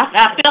bit.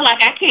 I feel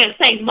like I can't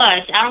say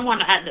much. I don't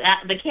want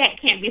to. The cat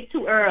can't be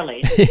too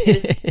early.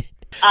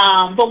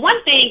 But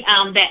one thing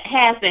that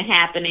has been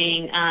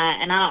happening,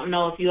 and I don't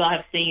know if you all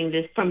have seen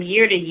this, from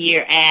year to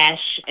year, ASH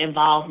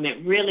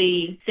involvement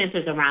really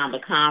centers around the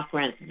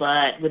conference.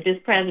 But with this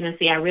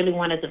presidency, I really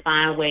wanted to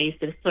find ways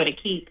to sort of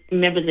keep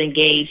members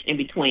engaged in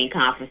between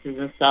conferences.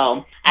 And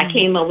so I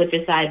came up with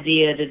this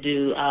idea to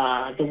do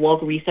the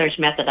Woke Research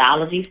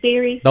Methodology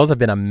series. Those have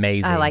been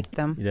amazing. I like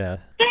them. Yeah.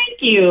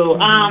 Thank you.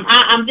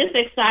 I'm just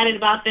excited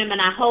about them,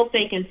 and I hope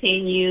they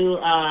continue.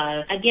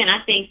 Again,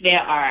 I think there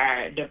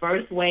are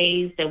diverse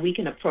ways that we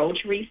can approach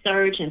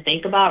research and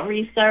think about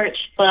research,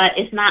 but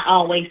it's not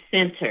always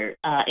centered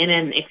in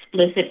an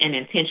explicit and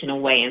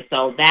intentional way. And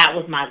so that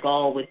was my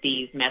goal with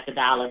these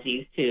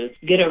methodologies, to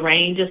get a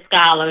range of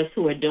scholars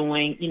who are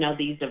doing,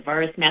 these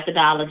diverse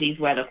methodologies,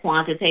 whether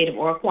quantitative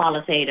or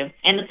qualitative,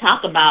 and to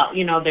talk about,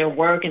 their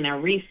work and their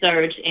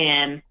research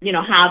and,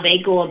 how they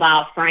go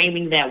about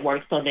framing that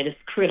work so that it's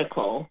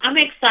critical. I'm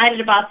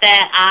excited about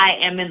that.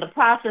 I am in the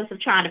process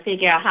of trying to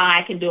figure out how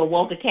I can do a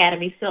Woke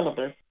Academy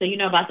syllabus. So you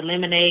know about the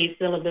Lemonade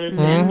syllabus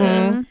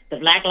and the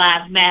Black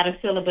Lives Matter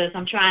syllabus.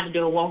 I'm trying to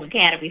do a Woke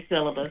Academy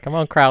syllabus. Come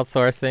on,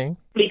 crowdsourcing.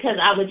 Because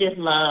I would just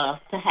love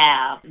to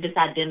have this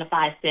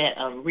identified set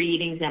of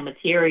readings and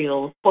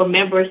materials for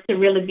members to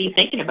really be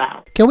thinking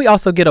about. Can we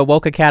also get a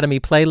Woke Academy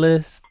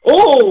playlist?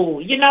 Oh,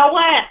 you know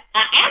what?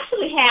 I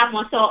actually have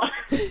one. So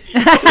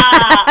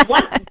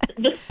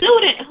the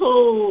student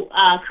who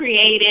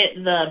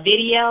created the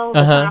video,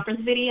 the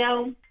conference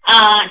video,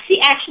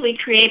 she actually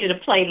created a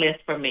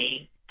playlist for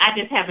me. I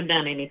just haven't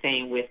done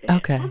anything with it.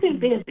 Okay. I've been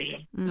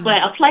busy, but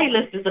a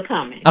playlist is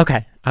coming.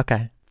 Okay.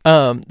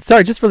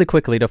 Sorry, just really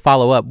quickly to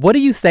follow up. What do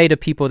you say to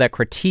people that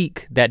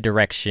critique that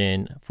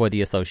direction for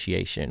the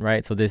association,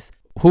 right? So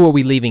who are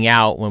we leaving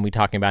out when we're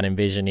talking about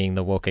envisioning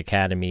the Woke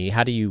Academy?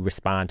 How do you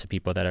respond to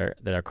people that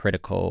are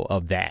critical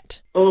of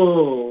that?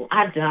 Oh,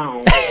 I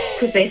don't,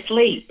 because they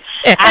sleep.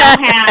 I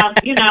don't have,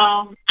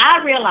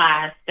 I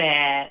realized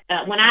that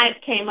when I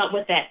came up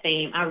with that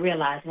theme, I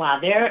realized, wow,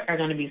 there are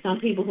going to be some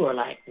people who are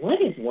like, what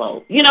is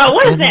woke?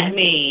 What does that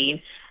mean?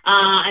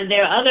 And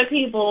there are other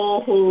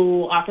people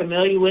who are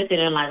familiar with it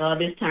and like, oh,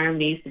 this term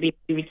needs to be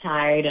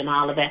retired and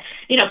all of that.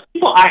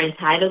 People are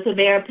entitled to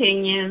their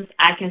opinions.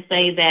 I can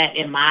say that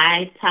in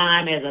my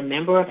time as a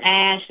member of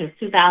ASH since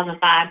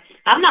 2005,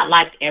 I've not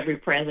liked every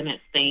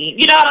president's theme.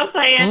 You know what I'm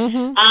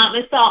saying?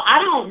 And so I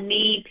don't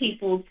need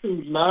people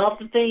to love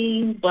the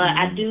theme, but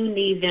I do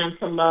need them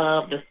to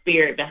love the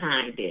spirit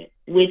behind it,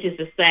 which is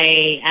to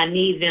say I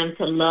need them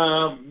to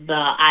love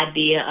the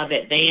idea of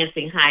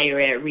advancing higher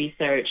ed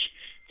research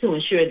to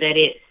ensure that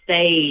it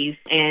stays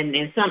and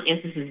in some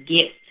instances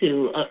gets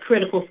to a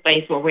critical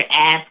space where we're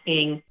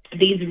asking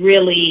these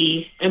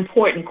really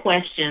important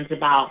questions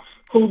about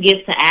who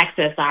gets to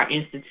access our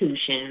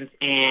institutions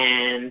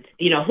and,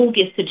 who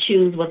gets to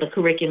choose what the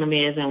curriculum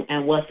is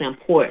and what's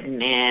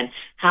important, and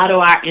how do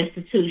our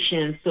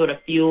institutions sort of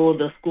fuel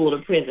the school to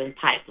prison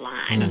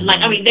pipeline.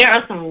 There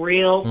are some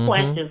real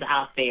questions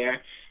out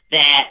there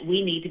that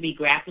we need to be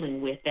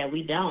grappling with that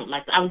we don't.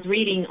 Like, I was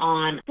reading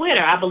on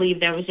Twitter, I believe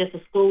there was just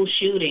a school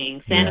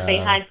shooting, Santa Fe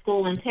High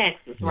School in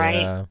Texas, right?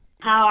 Yeah.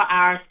 How are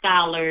our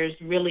scholars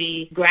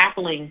really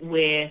grappling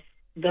with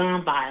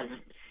gun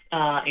violence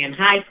in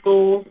high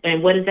school?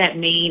 And what does that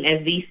mean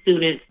as these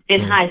students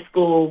in high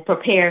school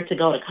prepare to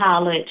go to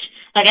college?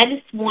 I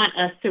just want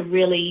us to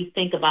really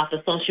think about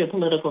the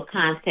socio-political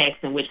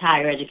context in which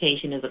higher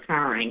education is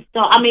occurring.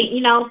 So,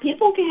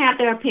 people can have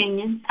their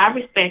opinions. I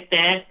respect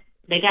that.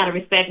 They got to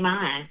respect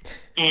mine.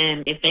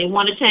 And if they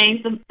want to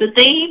change the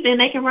theme, then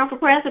they can run for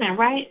president,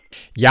 right?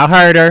 Y'all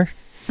heard her.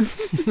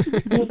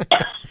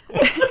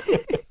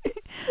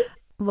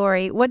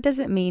 Lori, what does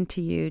it mean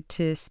to you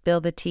to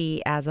spill the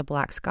tea as a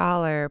Black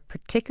scholar,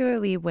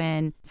 particularly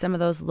when some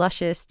of those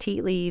luscious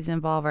tea leaves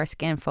involve our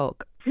skin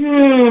folk?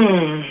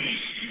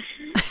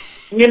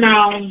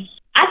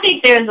 I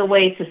think there's a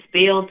way to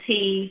spill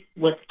tea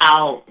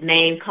without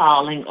name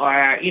calling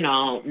or,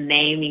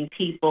 naming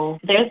people.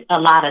 There's a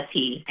lot of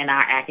tea in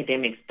our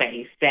academic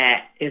space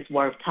that is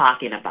worth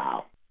talking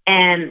about.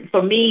 And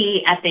for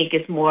me, I think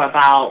it's more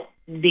about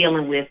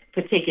dealing with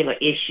particular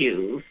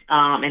issues,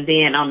 and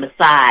then on the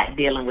side,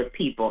 dealing with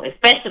people,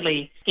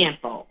 especially skin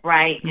folk,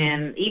 right? Mm-hmm.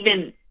 And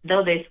even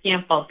though they're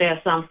skin folk, there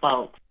are some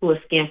folks who are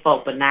skin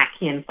folk but not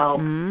kin folk.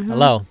 Mm-hmm.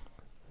 Hello,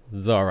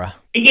 Zora.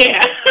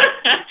 Yeah.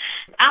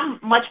 I'm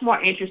much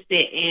more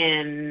interested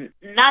in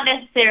not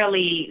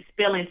necessarily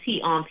spilling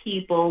tea on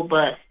people,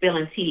 but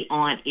spilling tea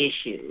on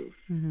issues.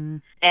 Mm-hmm.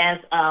 As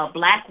a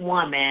Black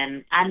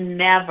woman, I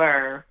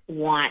never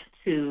want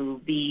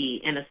to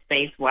be in a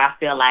space where I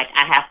feel like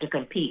I have to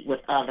compete with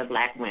other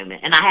Black women.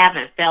 And I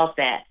haven't felt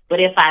that. But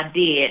if I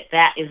did,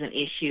 that is an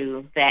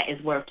issue that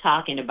is worth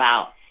talking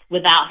about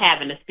without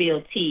having to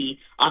spill tea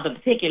on the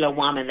particular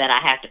woman that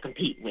I have to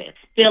compete with.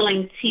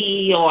 Spilling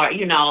tea or,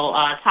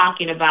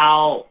 talking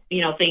about,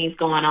 things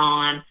going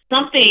on.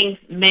 Some things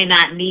may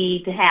not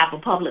need to have a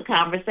public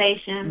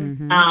conversation.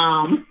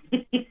 Mm-hmm.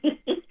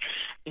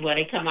 well,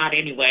 they come out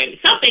anyway.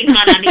 Some things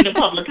might not need a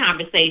public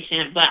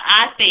conversation, but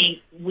I think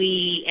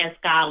we as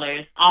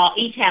scholars all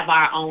each have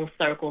our own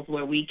circles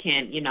where we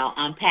can,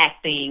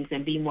 unpack things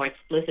and be more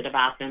explicit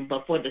about them.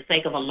 But for the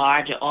sake of a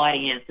larger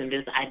audience and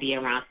this idea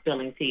around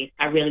spilling tea,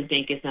 I really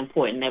think it's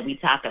important that we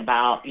talk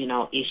about,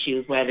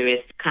 issues, whether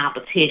it's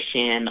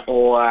competition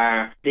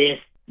or this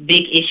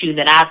big issue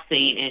that I've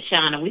seen. And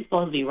Shauna, we're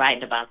supposed to be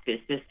writing about this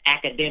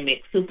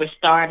academic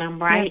superstardom,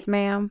 right? Yes,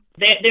 ma'am.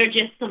 There are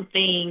just some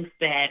things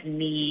that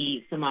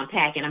need some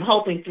unpacking. I'm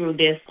hoping through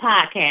this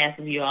podcast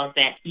of yours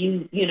that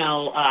you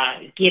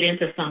get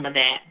into some of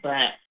that.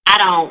 But I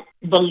don't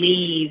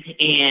believe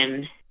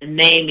in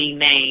naming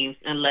names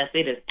unless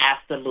it is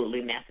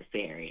absolutely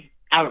necessary.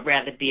 I would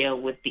rather deal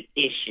with the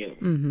issue.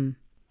 Mm-hmm.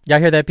 Y'all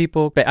hear that,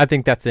 people? But I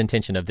think that's the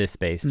intention of this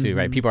space, too,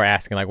 right? People are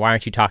asking, like, why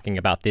aren't you talking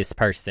about this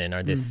person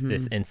or this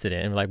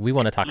incident? And, we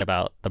want to talk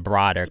about the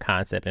broader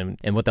concept and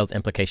what those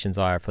implications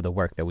are for the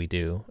work that we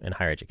do in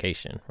higher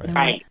education.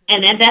 Right.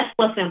 And that's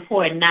what's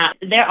important. Now,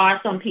 there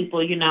are some people,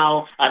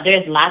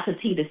 there's lots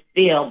of tea to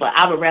spill, but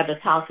I would rather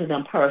talk to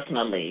them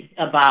personally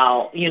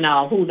about,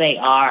 who they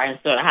are and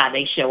sort of how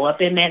they show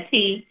up in that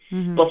tea.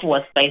 Before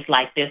a space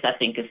like this, I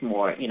think is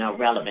more,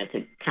 relevant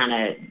to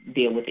kind of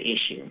deal with the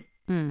issue.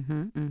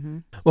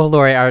 Well,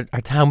 Lori, our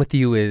time with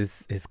you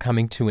is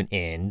coming to an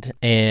end.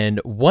 And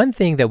one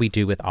thing that we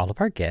do with all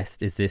of our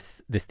guests is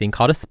this thing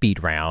called a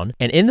speed round.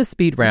 And in the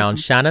speed round,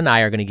 Shauna and I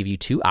are going to give you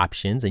two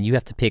options, and you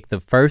have to pick the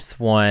first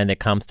one that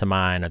comes to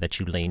mind or that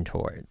you lean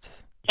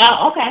towards.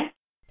 Oh, okay.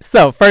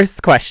 So,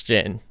 first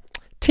question.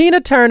 Tina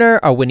Turner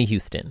or Whitney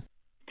Houston?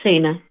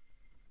 Tina.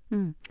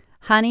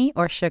 Honey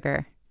or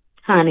sugar?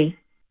 Honey.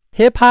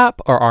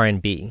 Hip-hop or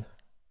R&B?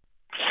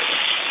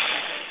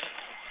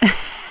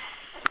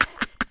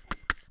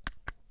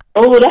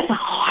 Oh, that's a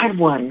hard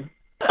one.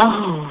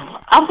 Oh,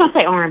 I was going to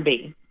say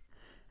R&B.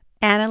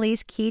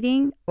 Annalise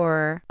Keating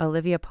or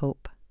Olivia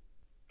Pope?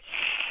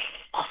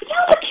 Oh,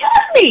 y'all are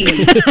killing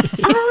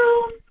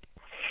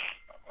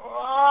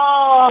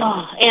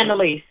me.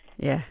 Annalise.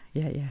 Yeah.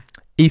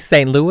 East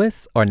St.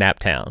 Louis or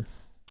Naptown?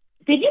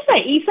 Did you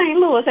say East St.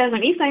 Louis as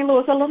in East St.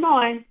 Louis,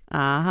 Illinois?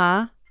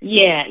 Uh-huh.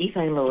 Yeah, East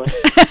St. Louis.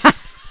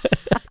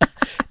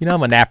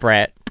 I'm a Nap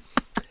rat.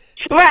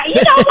 Right, you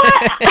know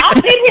what?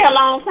 I've been here a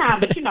long time,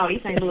 but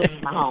East St. Louis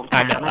is my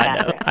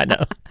hometown. I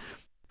know.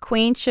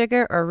 Queen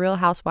Sugar or Real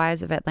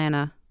Housewives of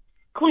Atlanta?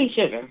 Queen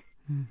Sugar,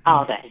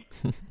 all day.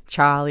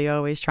 Charlie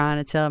always trying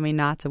to tell me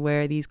not to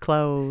wear these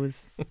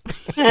clothes.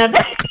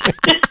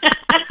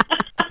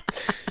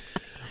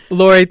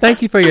 Lori,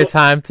 thank you for your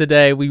time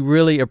today. We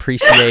really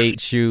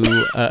appreciate you.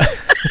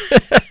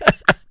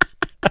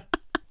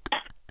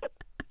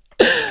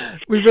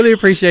 We really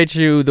appreciate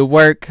you, the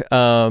work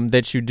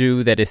that you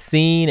do that is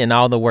seen, and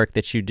all the work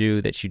that you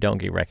do that you don't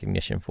get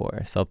recognition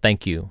for. So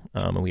thank you,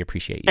 and we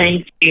appreciate you.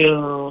 Thank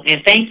you.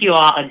 And thank you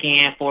all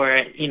again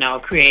for,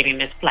 creating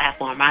this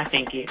platform. I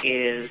think it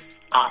is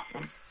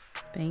awesome.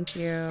 Thank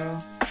you.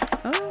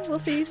 Oh, we'll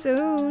see you soon.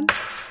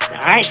 All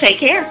right, take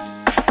care.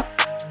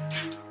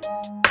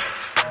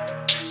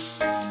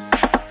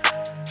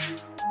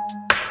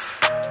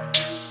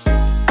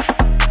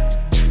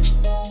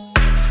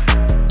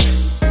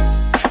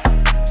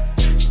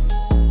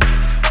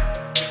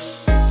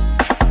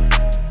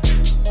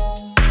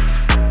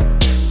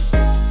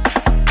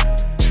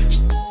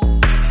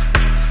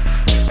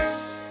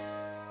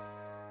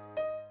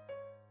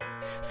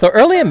 So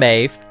early in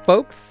May,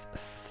 folks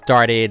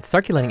started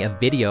circulating a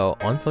video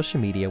on social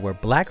media where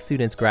Black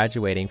students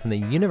graduating from the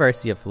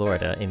University of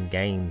Florida in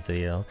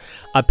Gainesville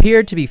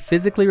appeared to be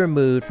physically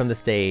removed from the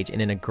stage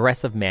in an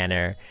aggressive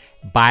manner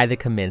by the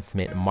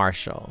commencement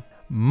marshal.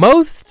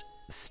 Most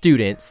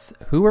students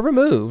who were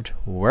removed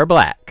were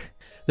Black.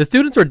 The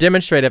students were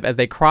demonstrative as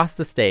they crossed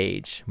the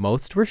stage.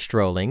 Most were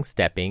strolling,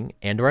 stepping,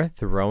 and or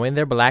throwing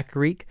their Black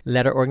Greek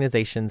letter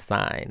organization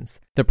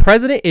signs. The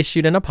president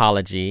issued an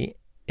apology.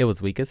 It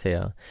was weak as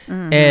hell.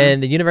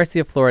 And the University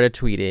of Florida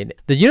tweeted,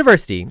 "The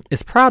university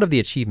is proud of the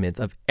achievements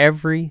of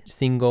every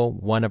single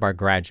one of our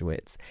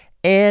graduates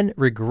and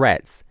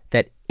regrets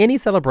that any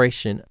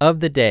celebration of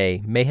the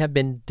day may have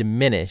been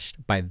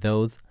diminished by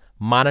those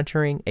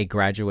monitoring a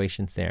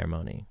graduation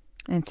ceremony."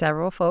 And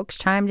several folks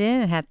chimed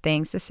in and had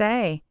things to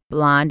say.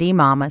 Blondie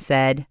Mama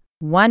said,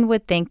 "One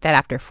would think that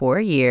after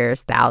 4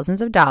 years, thousands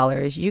of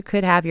dollars, you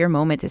could have your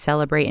moment to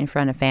celebrate in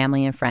front of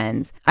family and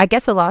friends. I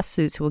guess the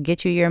lawsuits will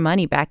get you your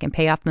money back and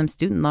pay off them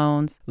student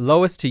loans."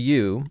 Lois to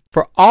you,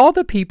 for all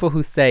the people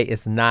who say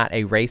it's not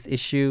a race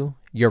issue,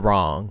 you're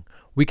wrong.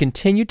 We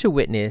continue to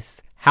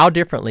witness how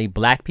differently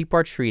Black people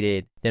are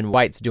treated than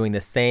whites doing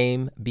the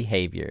same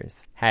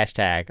behaviors.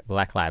 Hashtag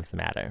Black Lives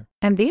Matter.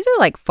 And these are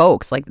like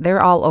folks, like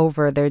they're all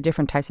over. They're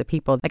different types of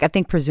people. Like I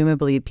think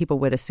presumably people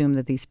would assume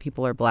that these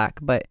people are Black,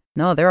 but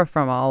no, they're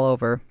from all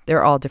over.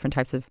 They're all different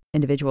types of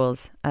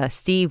individuals.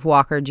 Steve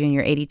Walker Jr.,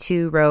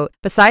 82, wrote,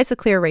 "Besides the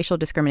clear racial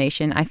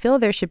discrimination, I feel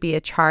there should be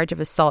a charge of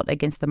assault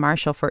against the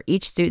marshal for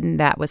each student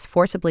that was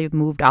forcibly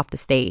moved off the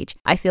stage.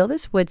 I feel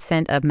this would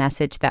send a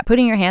message that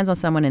putting your hands on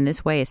someone in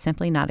this way is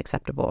simply not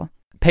acceptable."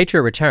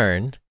 Patriot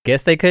returned.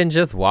 Guess they couldn't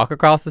just walk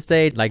across the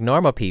stage like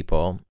normal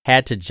people.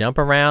 Had to jump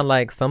around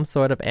like some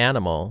sort of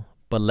animal.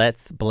 But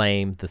let's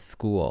blame the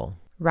school.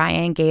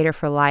 Ryan Gator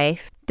for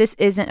life. This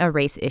isn't a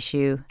race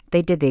issue.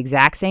 They did the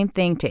exact same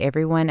thing to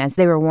everyone as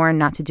they were warned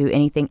not to do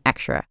anything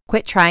extra.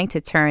 Quit trying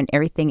to turn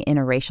everything in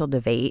a racial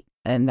debate.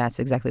 And that's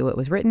exactly what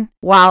was written.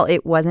 While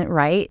it wasn't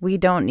right, we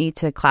don't need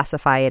to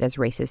classify it as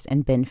racist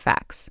and bend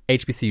facts.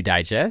 HBCU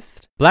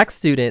Digest. Black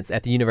students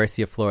at the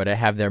University of Florida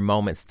have their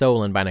moment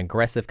stolen by an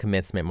aggressive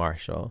commencement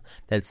marshal.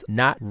 That's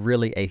not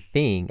really a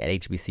thing at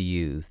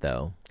HBCUs,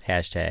 though.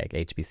 Hashtag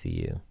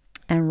HBCU.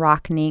 And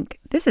Rocknink.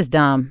 This is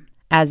dumb.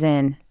 As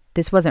in,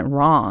 this wasn't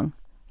wrong.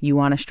 You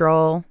want to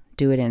stroll?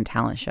 Do it in a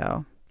talent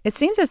show. It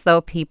seems as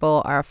though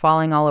people are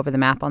falling all over the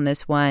map on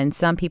this one.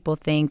 Some people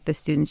think the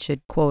students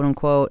should, quote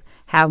unquote,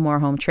 have more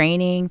home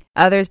training.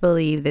 Others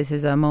believe this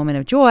is a moment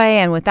of joy,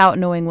 and without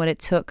knowing what it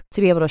took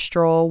to be able to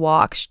stroll,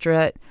 walk,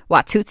 strut,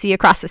 Watusi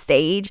across the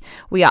stage,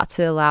 we ought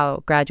to allow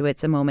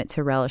graduates a moment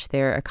to relish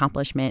their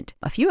accomplishment.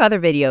 A few other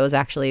videos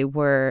actually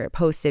were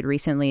posted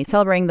recently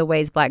celebrating the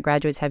ways Black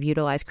graduates have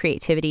utilized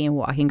creativity in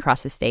walking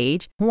across the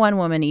stage. One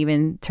woman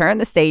even turned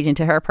the stage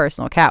into her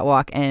personal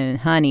catwalk, and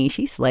honey,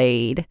 she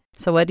slayed.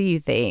 So what do you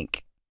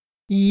think?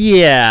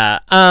 Yeah.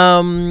 So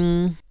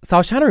I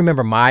was trying to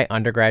remember my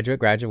undergraduate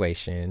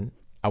graduation.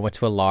 I went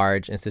to a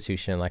large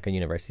institution like a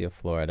University of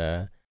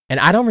Florida. And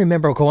I don't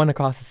remember going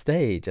across the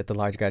stage at the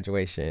large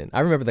graduation.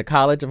 I remember the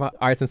College of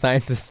Arts and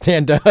Sciences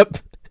stand up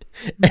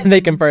and they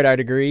conferred our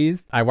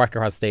degrees. I walked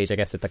across the stage, I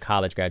guess, at the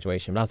college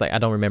graduation. But I was like, I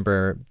don't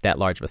remember that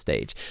large of a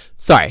stage.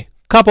 Sorry.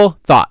 Couple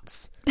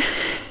thoughts.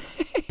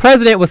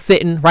 President was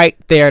sitting right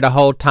there the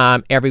whole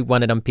time. Every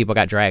one of them people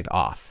got dragged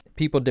off.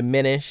 People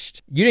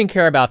diminished. You didn't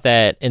care about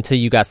that until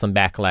you got some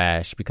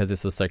backlash because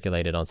this was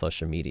circulated on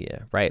social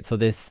media, right? So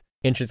this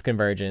interest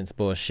convergence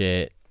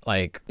bullshit,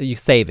 like, you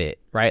save it,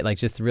 right? Like,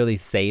 just really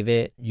save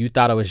it. You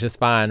thought it was just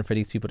fine for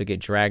these people to get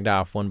dragged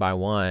off one by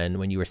one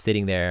when you were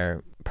sitting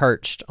there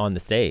perched on the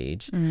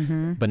stage.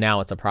 Mm-hmm. But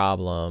now it's a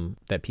problem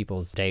that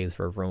people's days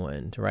were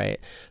ruined, right?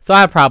 So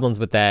I have problems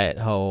with that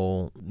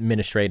whole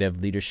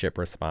administrative leadership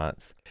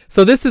response.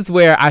 So this is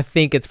where I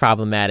think it's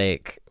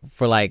problematic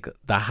for like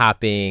the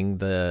hopping,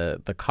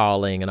 the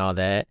calling and all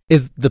that,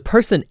 is the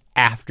person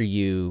after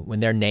you when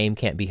their name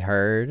can't be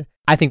heard.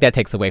 I think that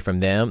takes away from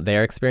them,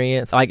 their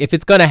experience. Like, if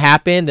it's going to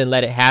happen, then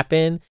let it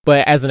happen.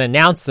 But as an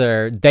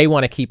announcer, they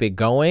want to keep it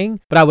going.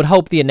 But I would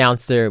hope the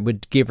announcer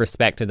would give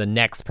respect to the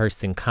next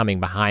person coming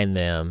behind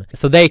them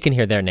so they can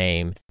hear their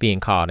name being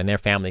called and their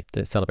family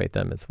to celebrate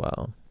them as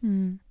well.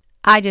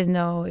 I just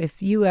know if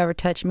you ever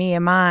touch me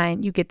and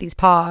mine, you get these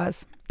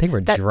paws. They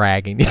were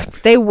dragging.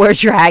 They were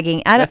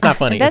dragging. That's not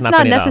funny. That's not not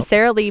funny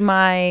necessarily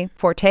my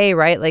forte,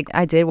 right? Like,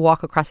 I did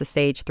walk across the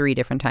stage 3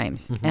 different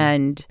times,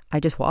 and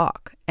I just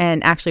walk.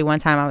 And actually, one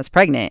time I was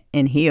pregnant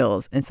in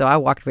heels, and so I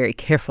walked very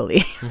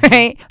carefully,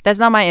 right? That's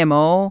not my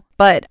MO,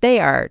 but they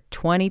are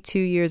 22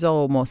 years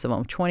old, most of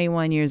them,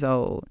 21 years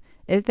old.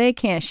 If they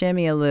can't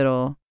shimmy a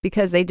little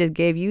because they just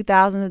gave you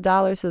thousands of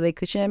dollars so they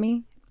could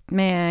shimmy,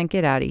 man,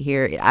 get out of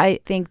here. I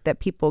think that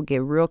people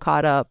get real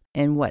caught up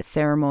in what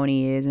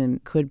ceremony is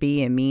and could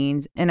be and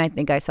means. And I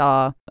think I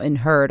saw and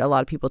heard a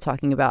lot of people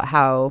talking about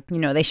how, you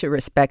know, they should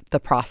respect the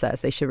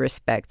process. They should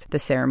respect the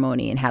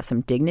ceremony and have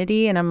some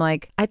dignity. And I'm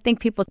like, I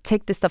think people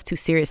take this stuff too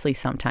seriously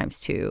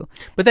sometimes too.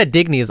 But that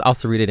dignity is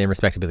also rooted in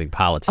respectability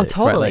politics. Oh,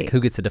 totally. Right? Like,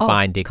 who gets to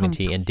define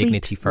dignity and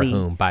dignity for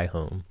whom, by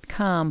whom?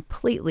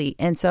 Completely.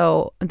 And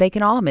so they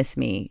can all miss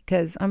me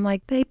because I'm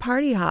like, they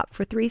party hop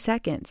for 3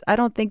 seconds. I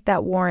don't think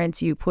that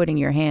warrants you putting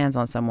your hands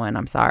on someone.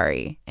 I'm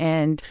sorry.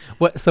 And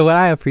what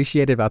I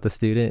appreciated about the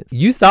students,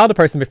 you saw the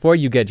person before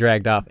you get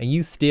dragged off and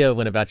you still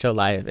went about your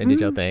life and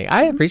did your thing.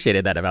 I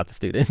appreciated that about the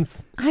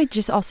students. I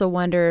just also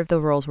wonder if the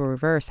roles were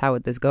reversed, how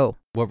would this go?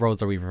 What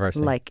roles are we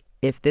reversing? Like,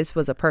 if this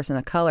was a person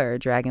of color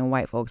dragging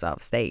white folks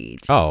off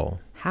stage. Oh.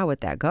 How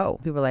would that go?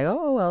 People are like,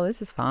 oh, well,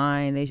 this is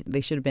fine.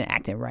 They should have been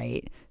acting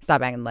right.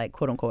 Stop acting like,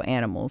 quote unquote,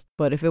 animals.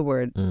 But if it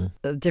were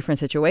a different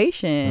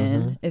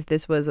situation, if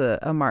this was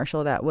a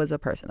marshal that was a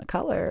person of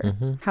color,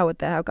 how would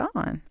that have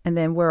gone? And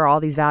then where are all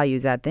these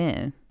values at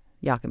then?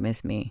 Y'all can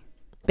miss me.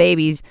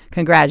 Babies,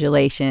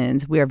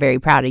 congratulations. We are very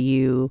proud of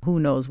you. Who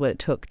knows what it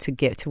took to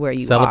get to where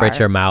you Celebrate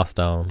are. your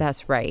milestone.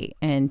 That's right.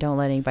 And don't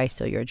let anybody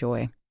steal your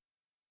joy.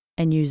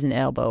 And use an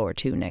elbow or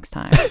two next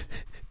time.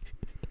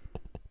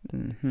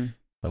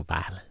 So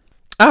violent.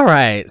 All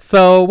right.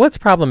 So what's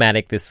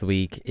problematic this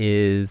week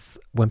is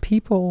when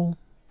people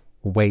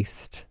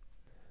waste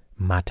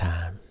my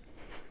time.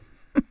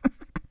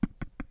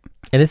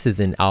 And this is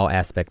in all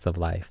aspects of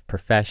life,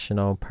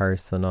 professional,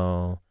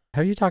 personal.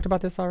 Have you talked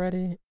about this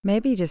already?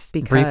 Maybe just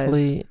because.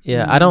 Briefly.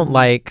 Yeah. I don't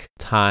like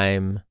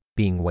time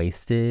being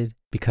wasted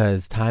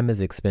because time is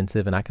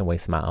expensive and I can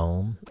waste my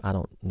own. I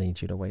don't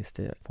need you to waste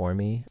it for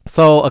me.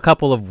 So a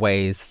couple of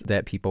ways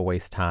that people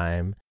waste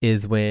time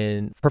is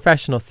when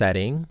professional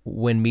setting,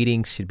 when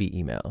meetings should be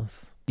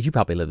emails. You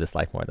probably live this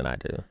life more than I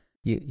do.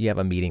 You have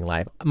a meeting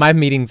life. My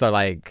meetings are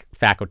like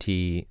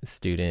faculty,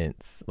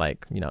 students,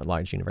 like, you know,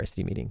 large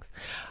university meetings.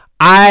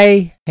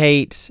 I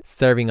hate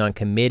serving on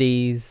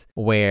committees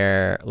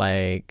where,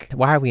 like,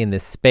 why are we in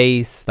this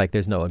space? Like,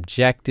 there's no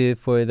objective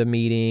for the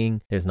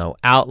meeting. There's no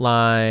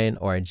outline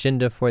or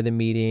agenda for the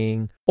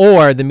meeting.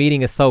 Or the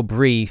meeting is so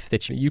brief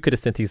that you could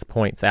have sent these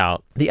points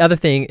out. The other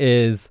thing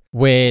is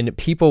when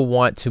people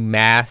want to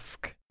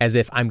mask as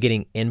if I'm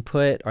getting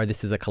input or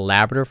this is a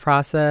collaborative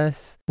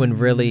process, when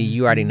really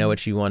you already know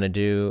what you want to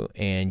do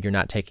and you're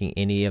not taking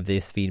any of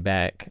this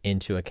feedback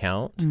into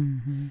account.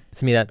 Mm-hmm.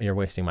 To me, that you're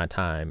wasting my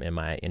time and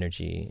my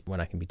energy when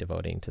I can be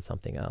devoting to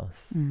something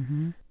else.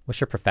 Mm-hmm. What's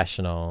your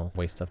professional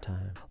waste of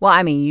time? Well,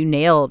 I mean, you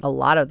nailed a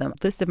lot of them.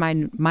 Listed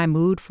my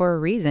mood for a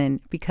reason,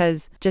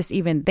 because just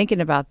even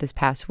thinking about this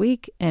past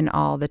week and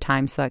all the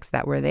time sucks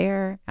that were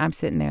there, I'm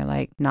sitting there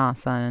like, nah,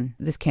 son,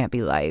 this can't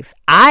be life.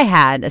 I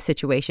had a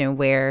situation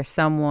where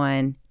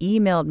someone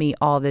emailed me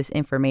all this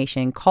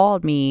information,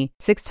 called me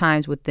 6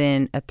 times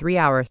within a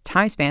 3-hour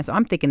time span. So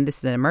I'm thinking this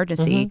is an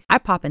emergency. Mm-hmm. I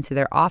pop into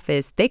their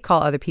office, they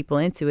call other people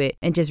into it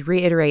and just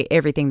reiterate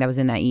everything that was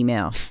in that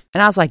email.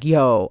 And I was like,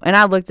 yo, and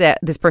I looked at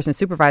this person's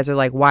supervisor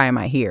like, why am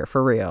I here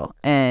for real?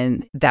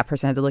 And that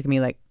person had to look at me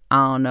like,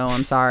 I don't know,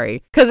 I'm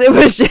sorry. Because it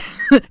was just,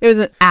 it was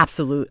an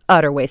absolute,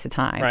 utter waste of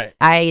time. Right.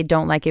 I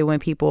don't like it when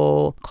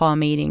people call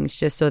meetings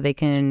just so they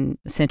can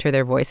center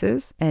their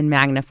voices and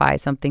magnify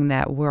something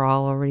that we're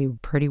all already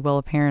pretty well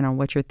apparent on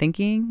what you're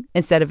thinking.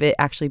 Instead of it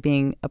actually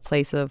being a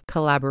place of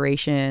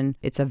collaboration,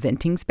 it's a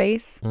venting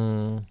space.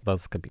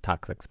 Those could be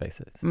toxic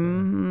spaces.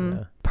 Mm-hmm.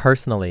 Yeah.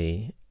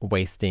 Personally,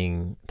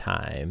 wasting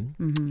time,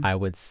 I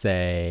would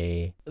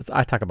say,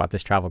 I talk about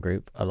this travel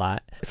group a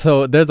lot.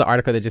 So there's an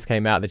article that just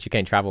came out that you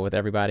can't travel with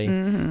everybody.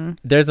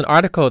 There's an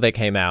article that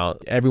came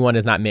out, everyone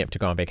is not meant to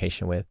go on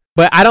vacation with.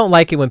 But I don't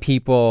like it when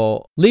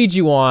people lead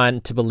you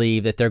on to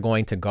believe that they're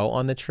going to go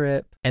on the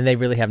trip and they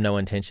really have no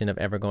intention of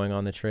ever going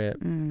on the trip.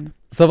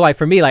 So like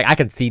for me, like I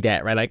could see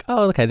that, right? Like,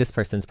 oh, okay, this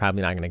person's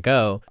probably not going to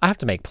go. I have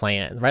to make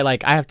plans, right?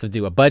 Like I have to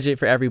do a budget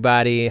for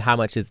everybody. How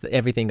much is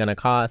everything going to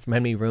cost? How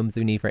many rooms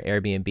do we need for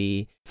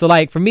Airbnb? So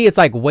like for me, it's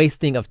like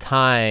wasting of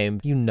time.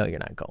 You know you're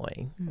not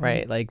going,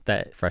 right? Like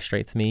that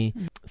frustrates me.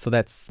 So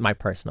that's my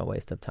personal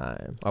waste of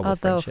time.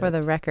 Although for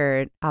the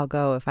record, I'll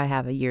go if I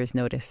have a year's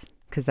notice,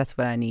 because that's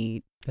what I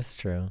need. That's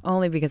true.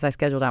 Only because I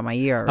scheduled out my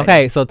year already.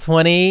 Okay, so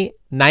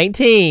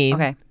 2019.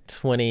 Okay.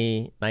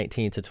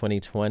 2019 to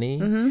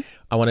 2020.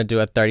 I want to do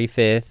a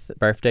 35th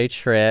birthday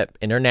trip,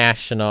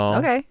 international.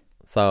 Okay.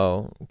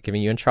 So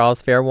giving you and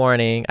Charles fair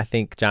warning. I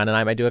think John and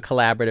I might do a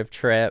collaborative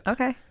trip.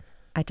 Okay.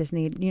 I just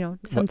need,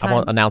 some time. I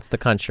won't announce the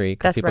country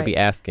because people be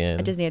asking.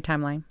 I just need a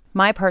timeline.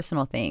 My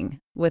personal thing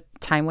with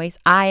time waste,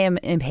 I am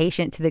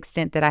impatient to the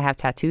extent that I have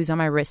tattoos on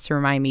my wrist to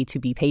remind me to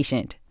be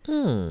patient.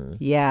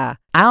 Yeah.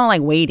 I don't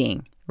like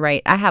waiting.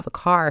 Right. I have a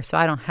car, so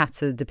I don't have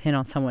to depend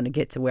on someone to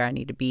get to where I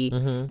need to be.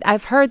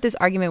 I've heard this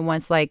argument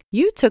once, like,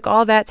 you took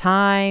all that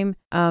time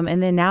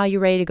and then now you're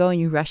ready to go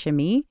and you rushing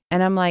me.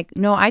 And I'm like,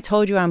 no, I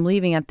told you I'm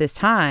leaving at this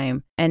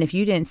time. And if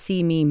you didn't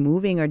see me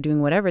moving or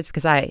doing whatever, it's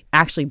because I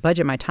actually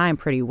budget my time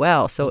pretty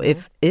well. So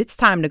if it's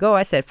time to go,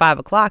 I said 5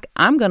 o'clock,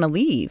 I'm going to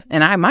leave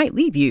and I might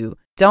leave you.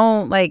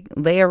 Don't like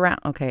lay around.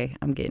 Okay,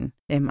 I'm getting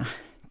in my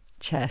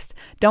chest.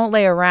 Don't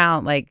lay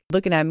around like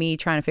looking at me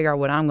trying to figure out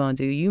what I'm going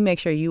to do. You make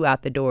sure you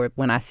out the door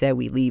when I said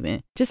we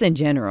leaving, just in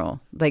general.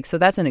 Like, so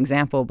that's an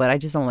example, but I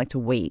just don't like to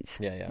wait.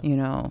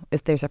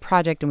 If there's a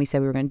project and we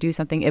said we were going to do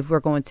something, if we're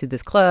going to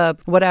this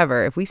club,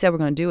 whatever, if we said we're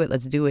going to do it,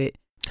 let's do it.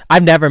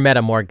 I've never met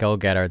a more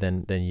go-getter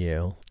than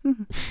you.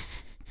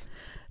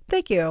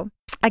 Thank you.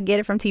 I get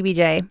it from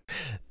TBJ.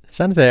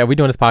 Trying to say, are we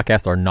doing this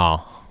podcast or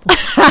no?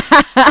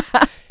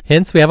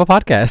 Hence, we have a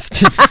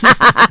podcast.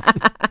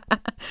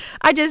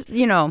 I just,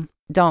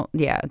 don't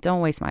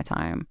waste my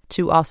time.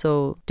 To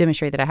also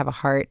demonstrate that I have a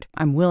heart,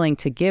 I'm willing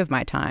to give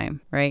my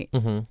time, right?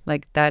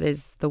 Like that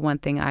is the one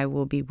thing I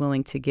will be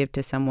willing to give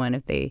to someone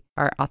if they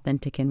are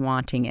authentic and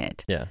wanting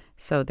it. Yeah.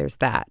 So there's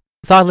that.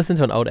 So I listened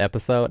to an old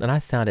episode and I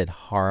sounded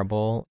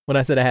horrible when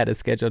I said I had to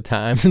schedule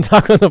time to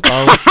talk on the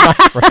phone with my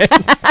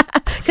friends.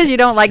 Because you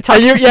don't like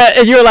talking.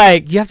 And you're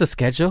like, you have to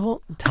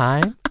schedule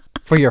time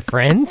for your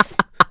friends?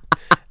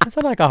 I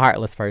sound like a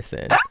heartless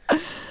person.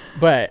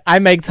 But I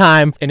make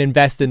time and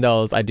invest in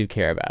those I do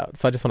care about.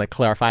 So I just want to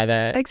clarify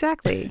that.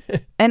 Exactly.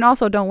 And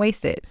also don't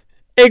waste it.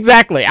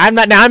 Exactly. I'm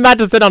about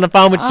to sit on the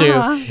phone with you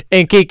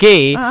and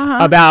Kiki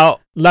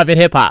about love and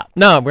hip hop.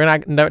 No, we're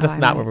not. No, that's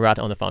not what we're out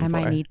on the phone for.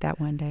 I might need that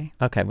one day.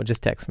 Okay, well,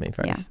 just text me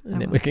first. Yeah,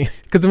 and then we can.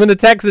 Because when the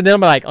text, and then I'm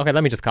like, okay,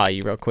 let me just call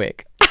you real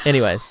quick.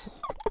 Anyways,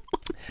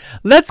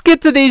 let's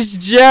get to these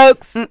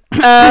jokes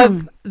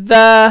of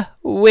the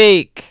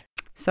week.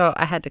 So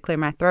I had to clear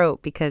my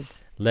throat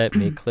because. Let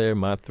me clear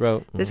my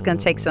throat. This is gonna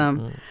take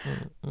some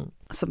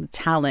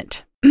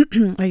talent.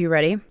 Are you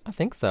ready? I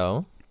think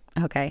so.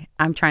 Okay,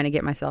 I'm trying to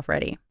get myself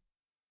ready.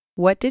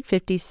 What did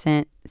 50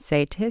 Cent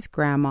say to his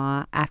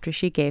grandma after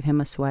she gave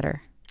him a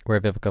sweater? We're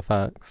Vivica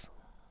Fox.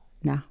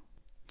 No.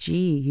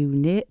 Gee, you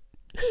knit.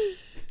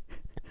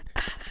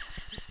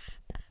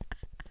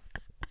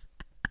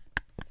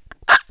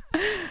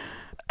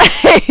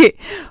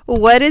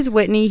 What is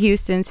Whitney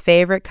Houston's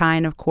favorite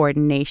kind of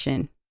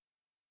coordination?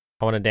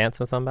 I want to dance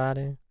with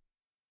somebody.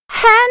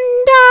 Hand-eye.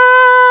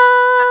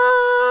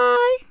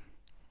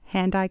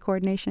 Hand-eye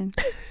coordination.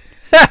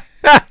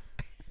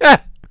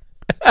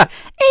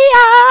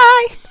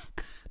 AI.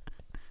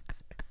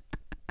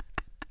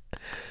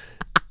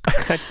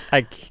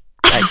 I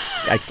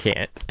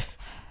can't.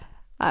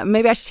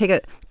 Maybe I should take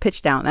a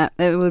pitch down. That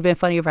it would have been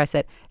funny if I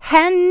said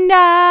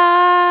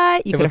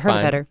hand-eye. You could have heard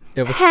it better.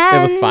 It was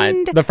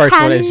fine. The first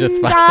one is just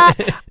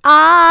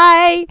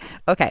fine.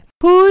 Okay.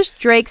 Who's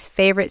Drake's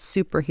favorite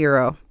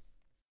superhero?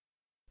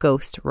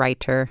 Ghost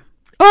Writer.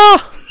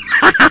 Oh,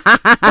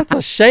 that's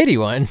a shady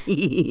one.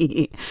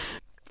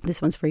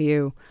 This one's for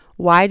you.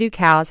 Why do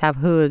cows have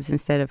hooves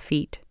instead of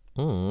feet?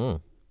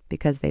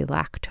 Because they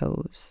lack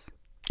toes.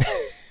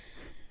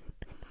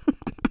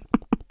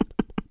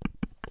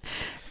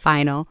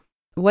 Final.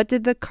 What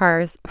did the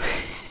car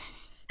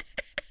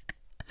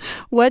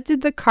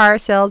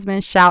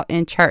salesman shout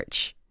in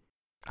church?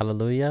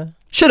 Hallelujah.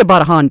 Should have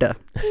bought a Honda.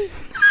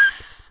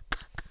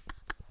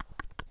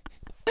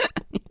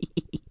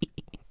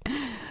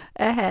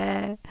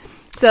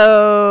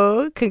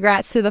 So,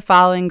 congrats to the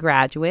following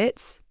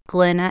graduates.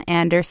 Glenna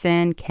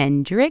Anderson,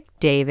 Kendrick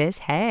Davis,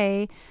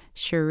 hey,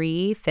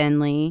 Cherie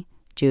Finley,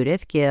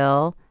 Judith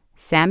Gill,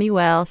 Sammy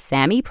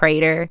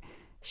Prater,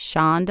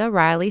 Shonda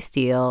Riley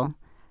Steele,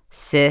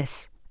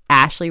 Sis,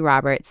 Ashley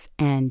Roberts,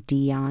 and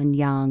Dion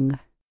Young.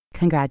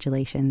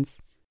 Congratulations.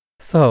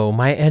 So,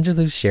 Maya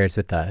Angelou shares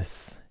with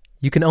us,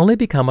 you can only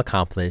become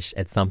accomplished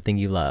at something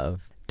you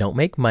love. Don't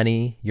make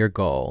money your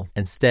goal.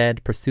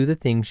 Instead, pursue the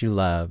things you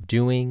love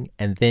doing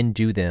and then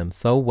do them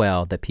so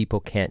well that people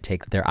can't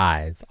take their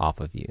eyes off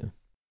of you.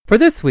 For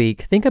this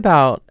week, think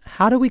about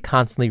how do we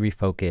constantly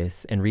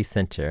refocus and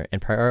recenter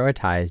and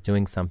prioritize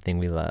doing something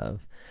we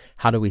love?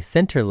 How do we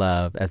center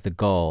love as the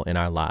goal in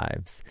our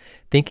lives?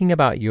 Thinking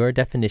about your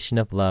definition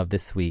of love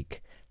this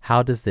week,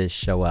 how does this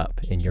show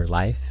up in your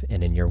life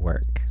and in your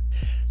work?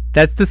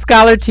 That's the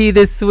Scholar Tea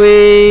this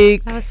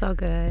week. That was so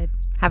good.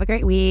 Have a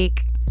great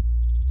week.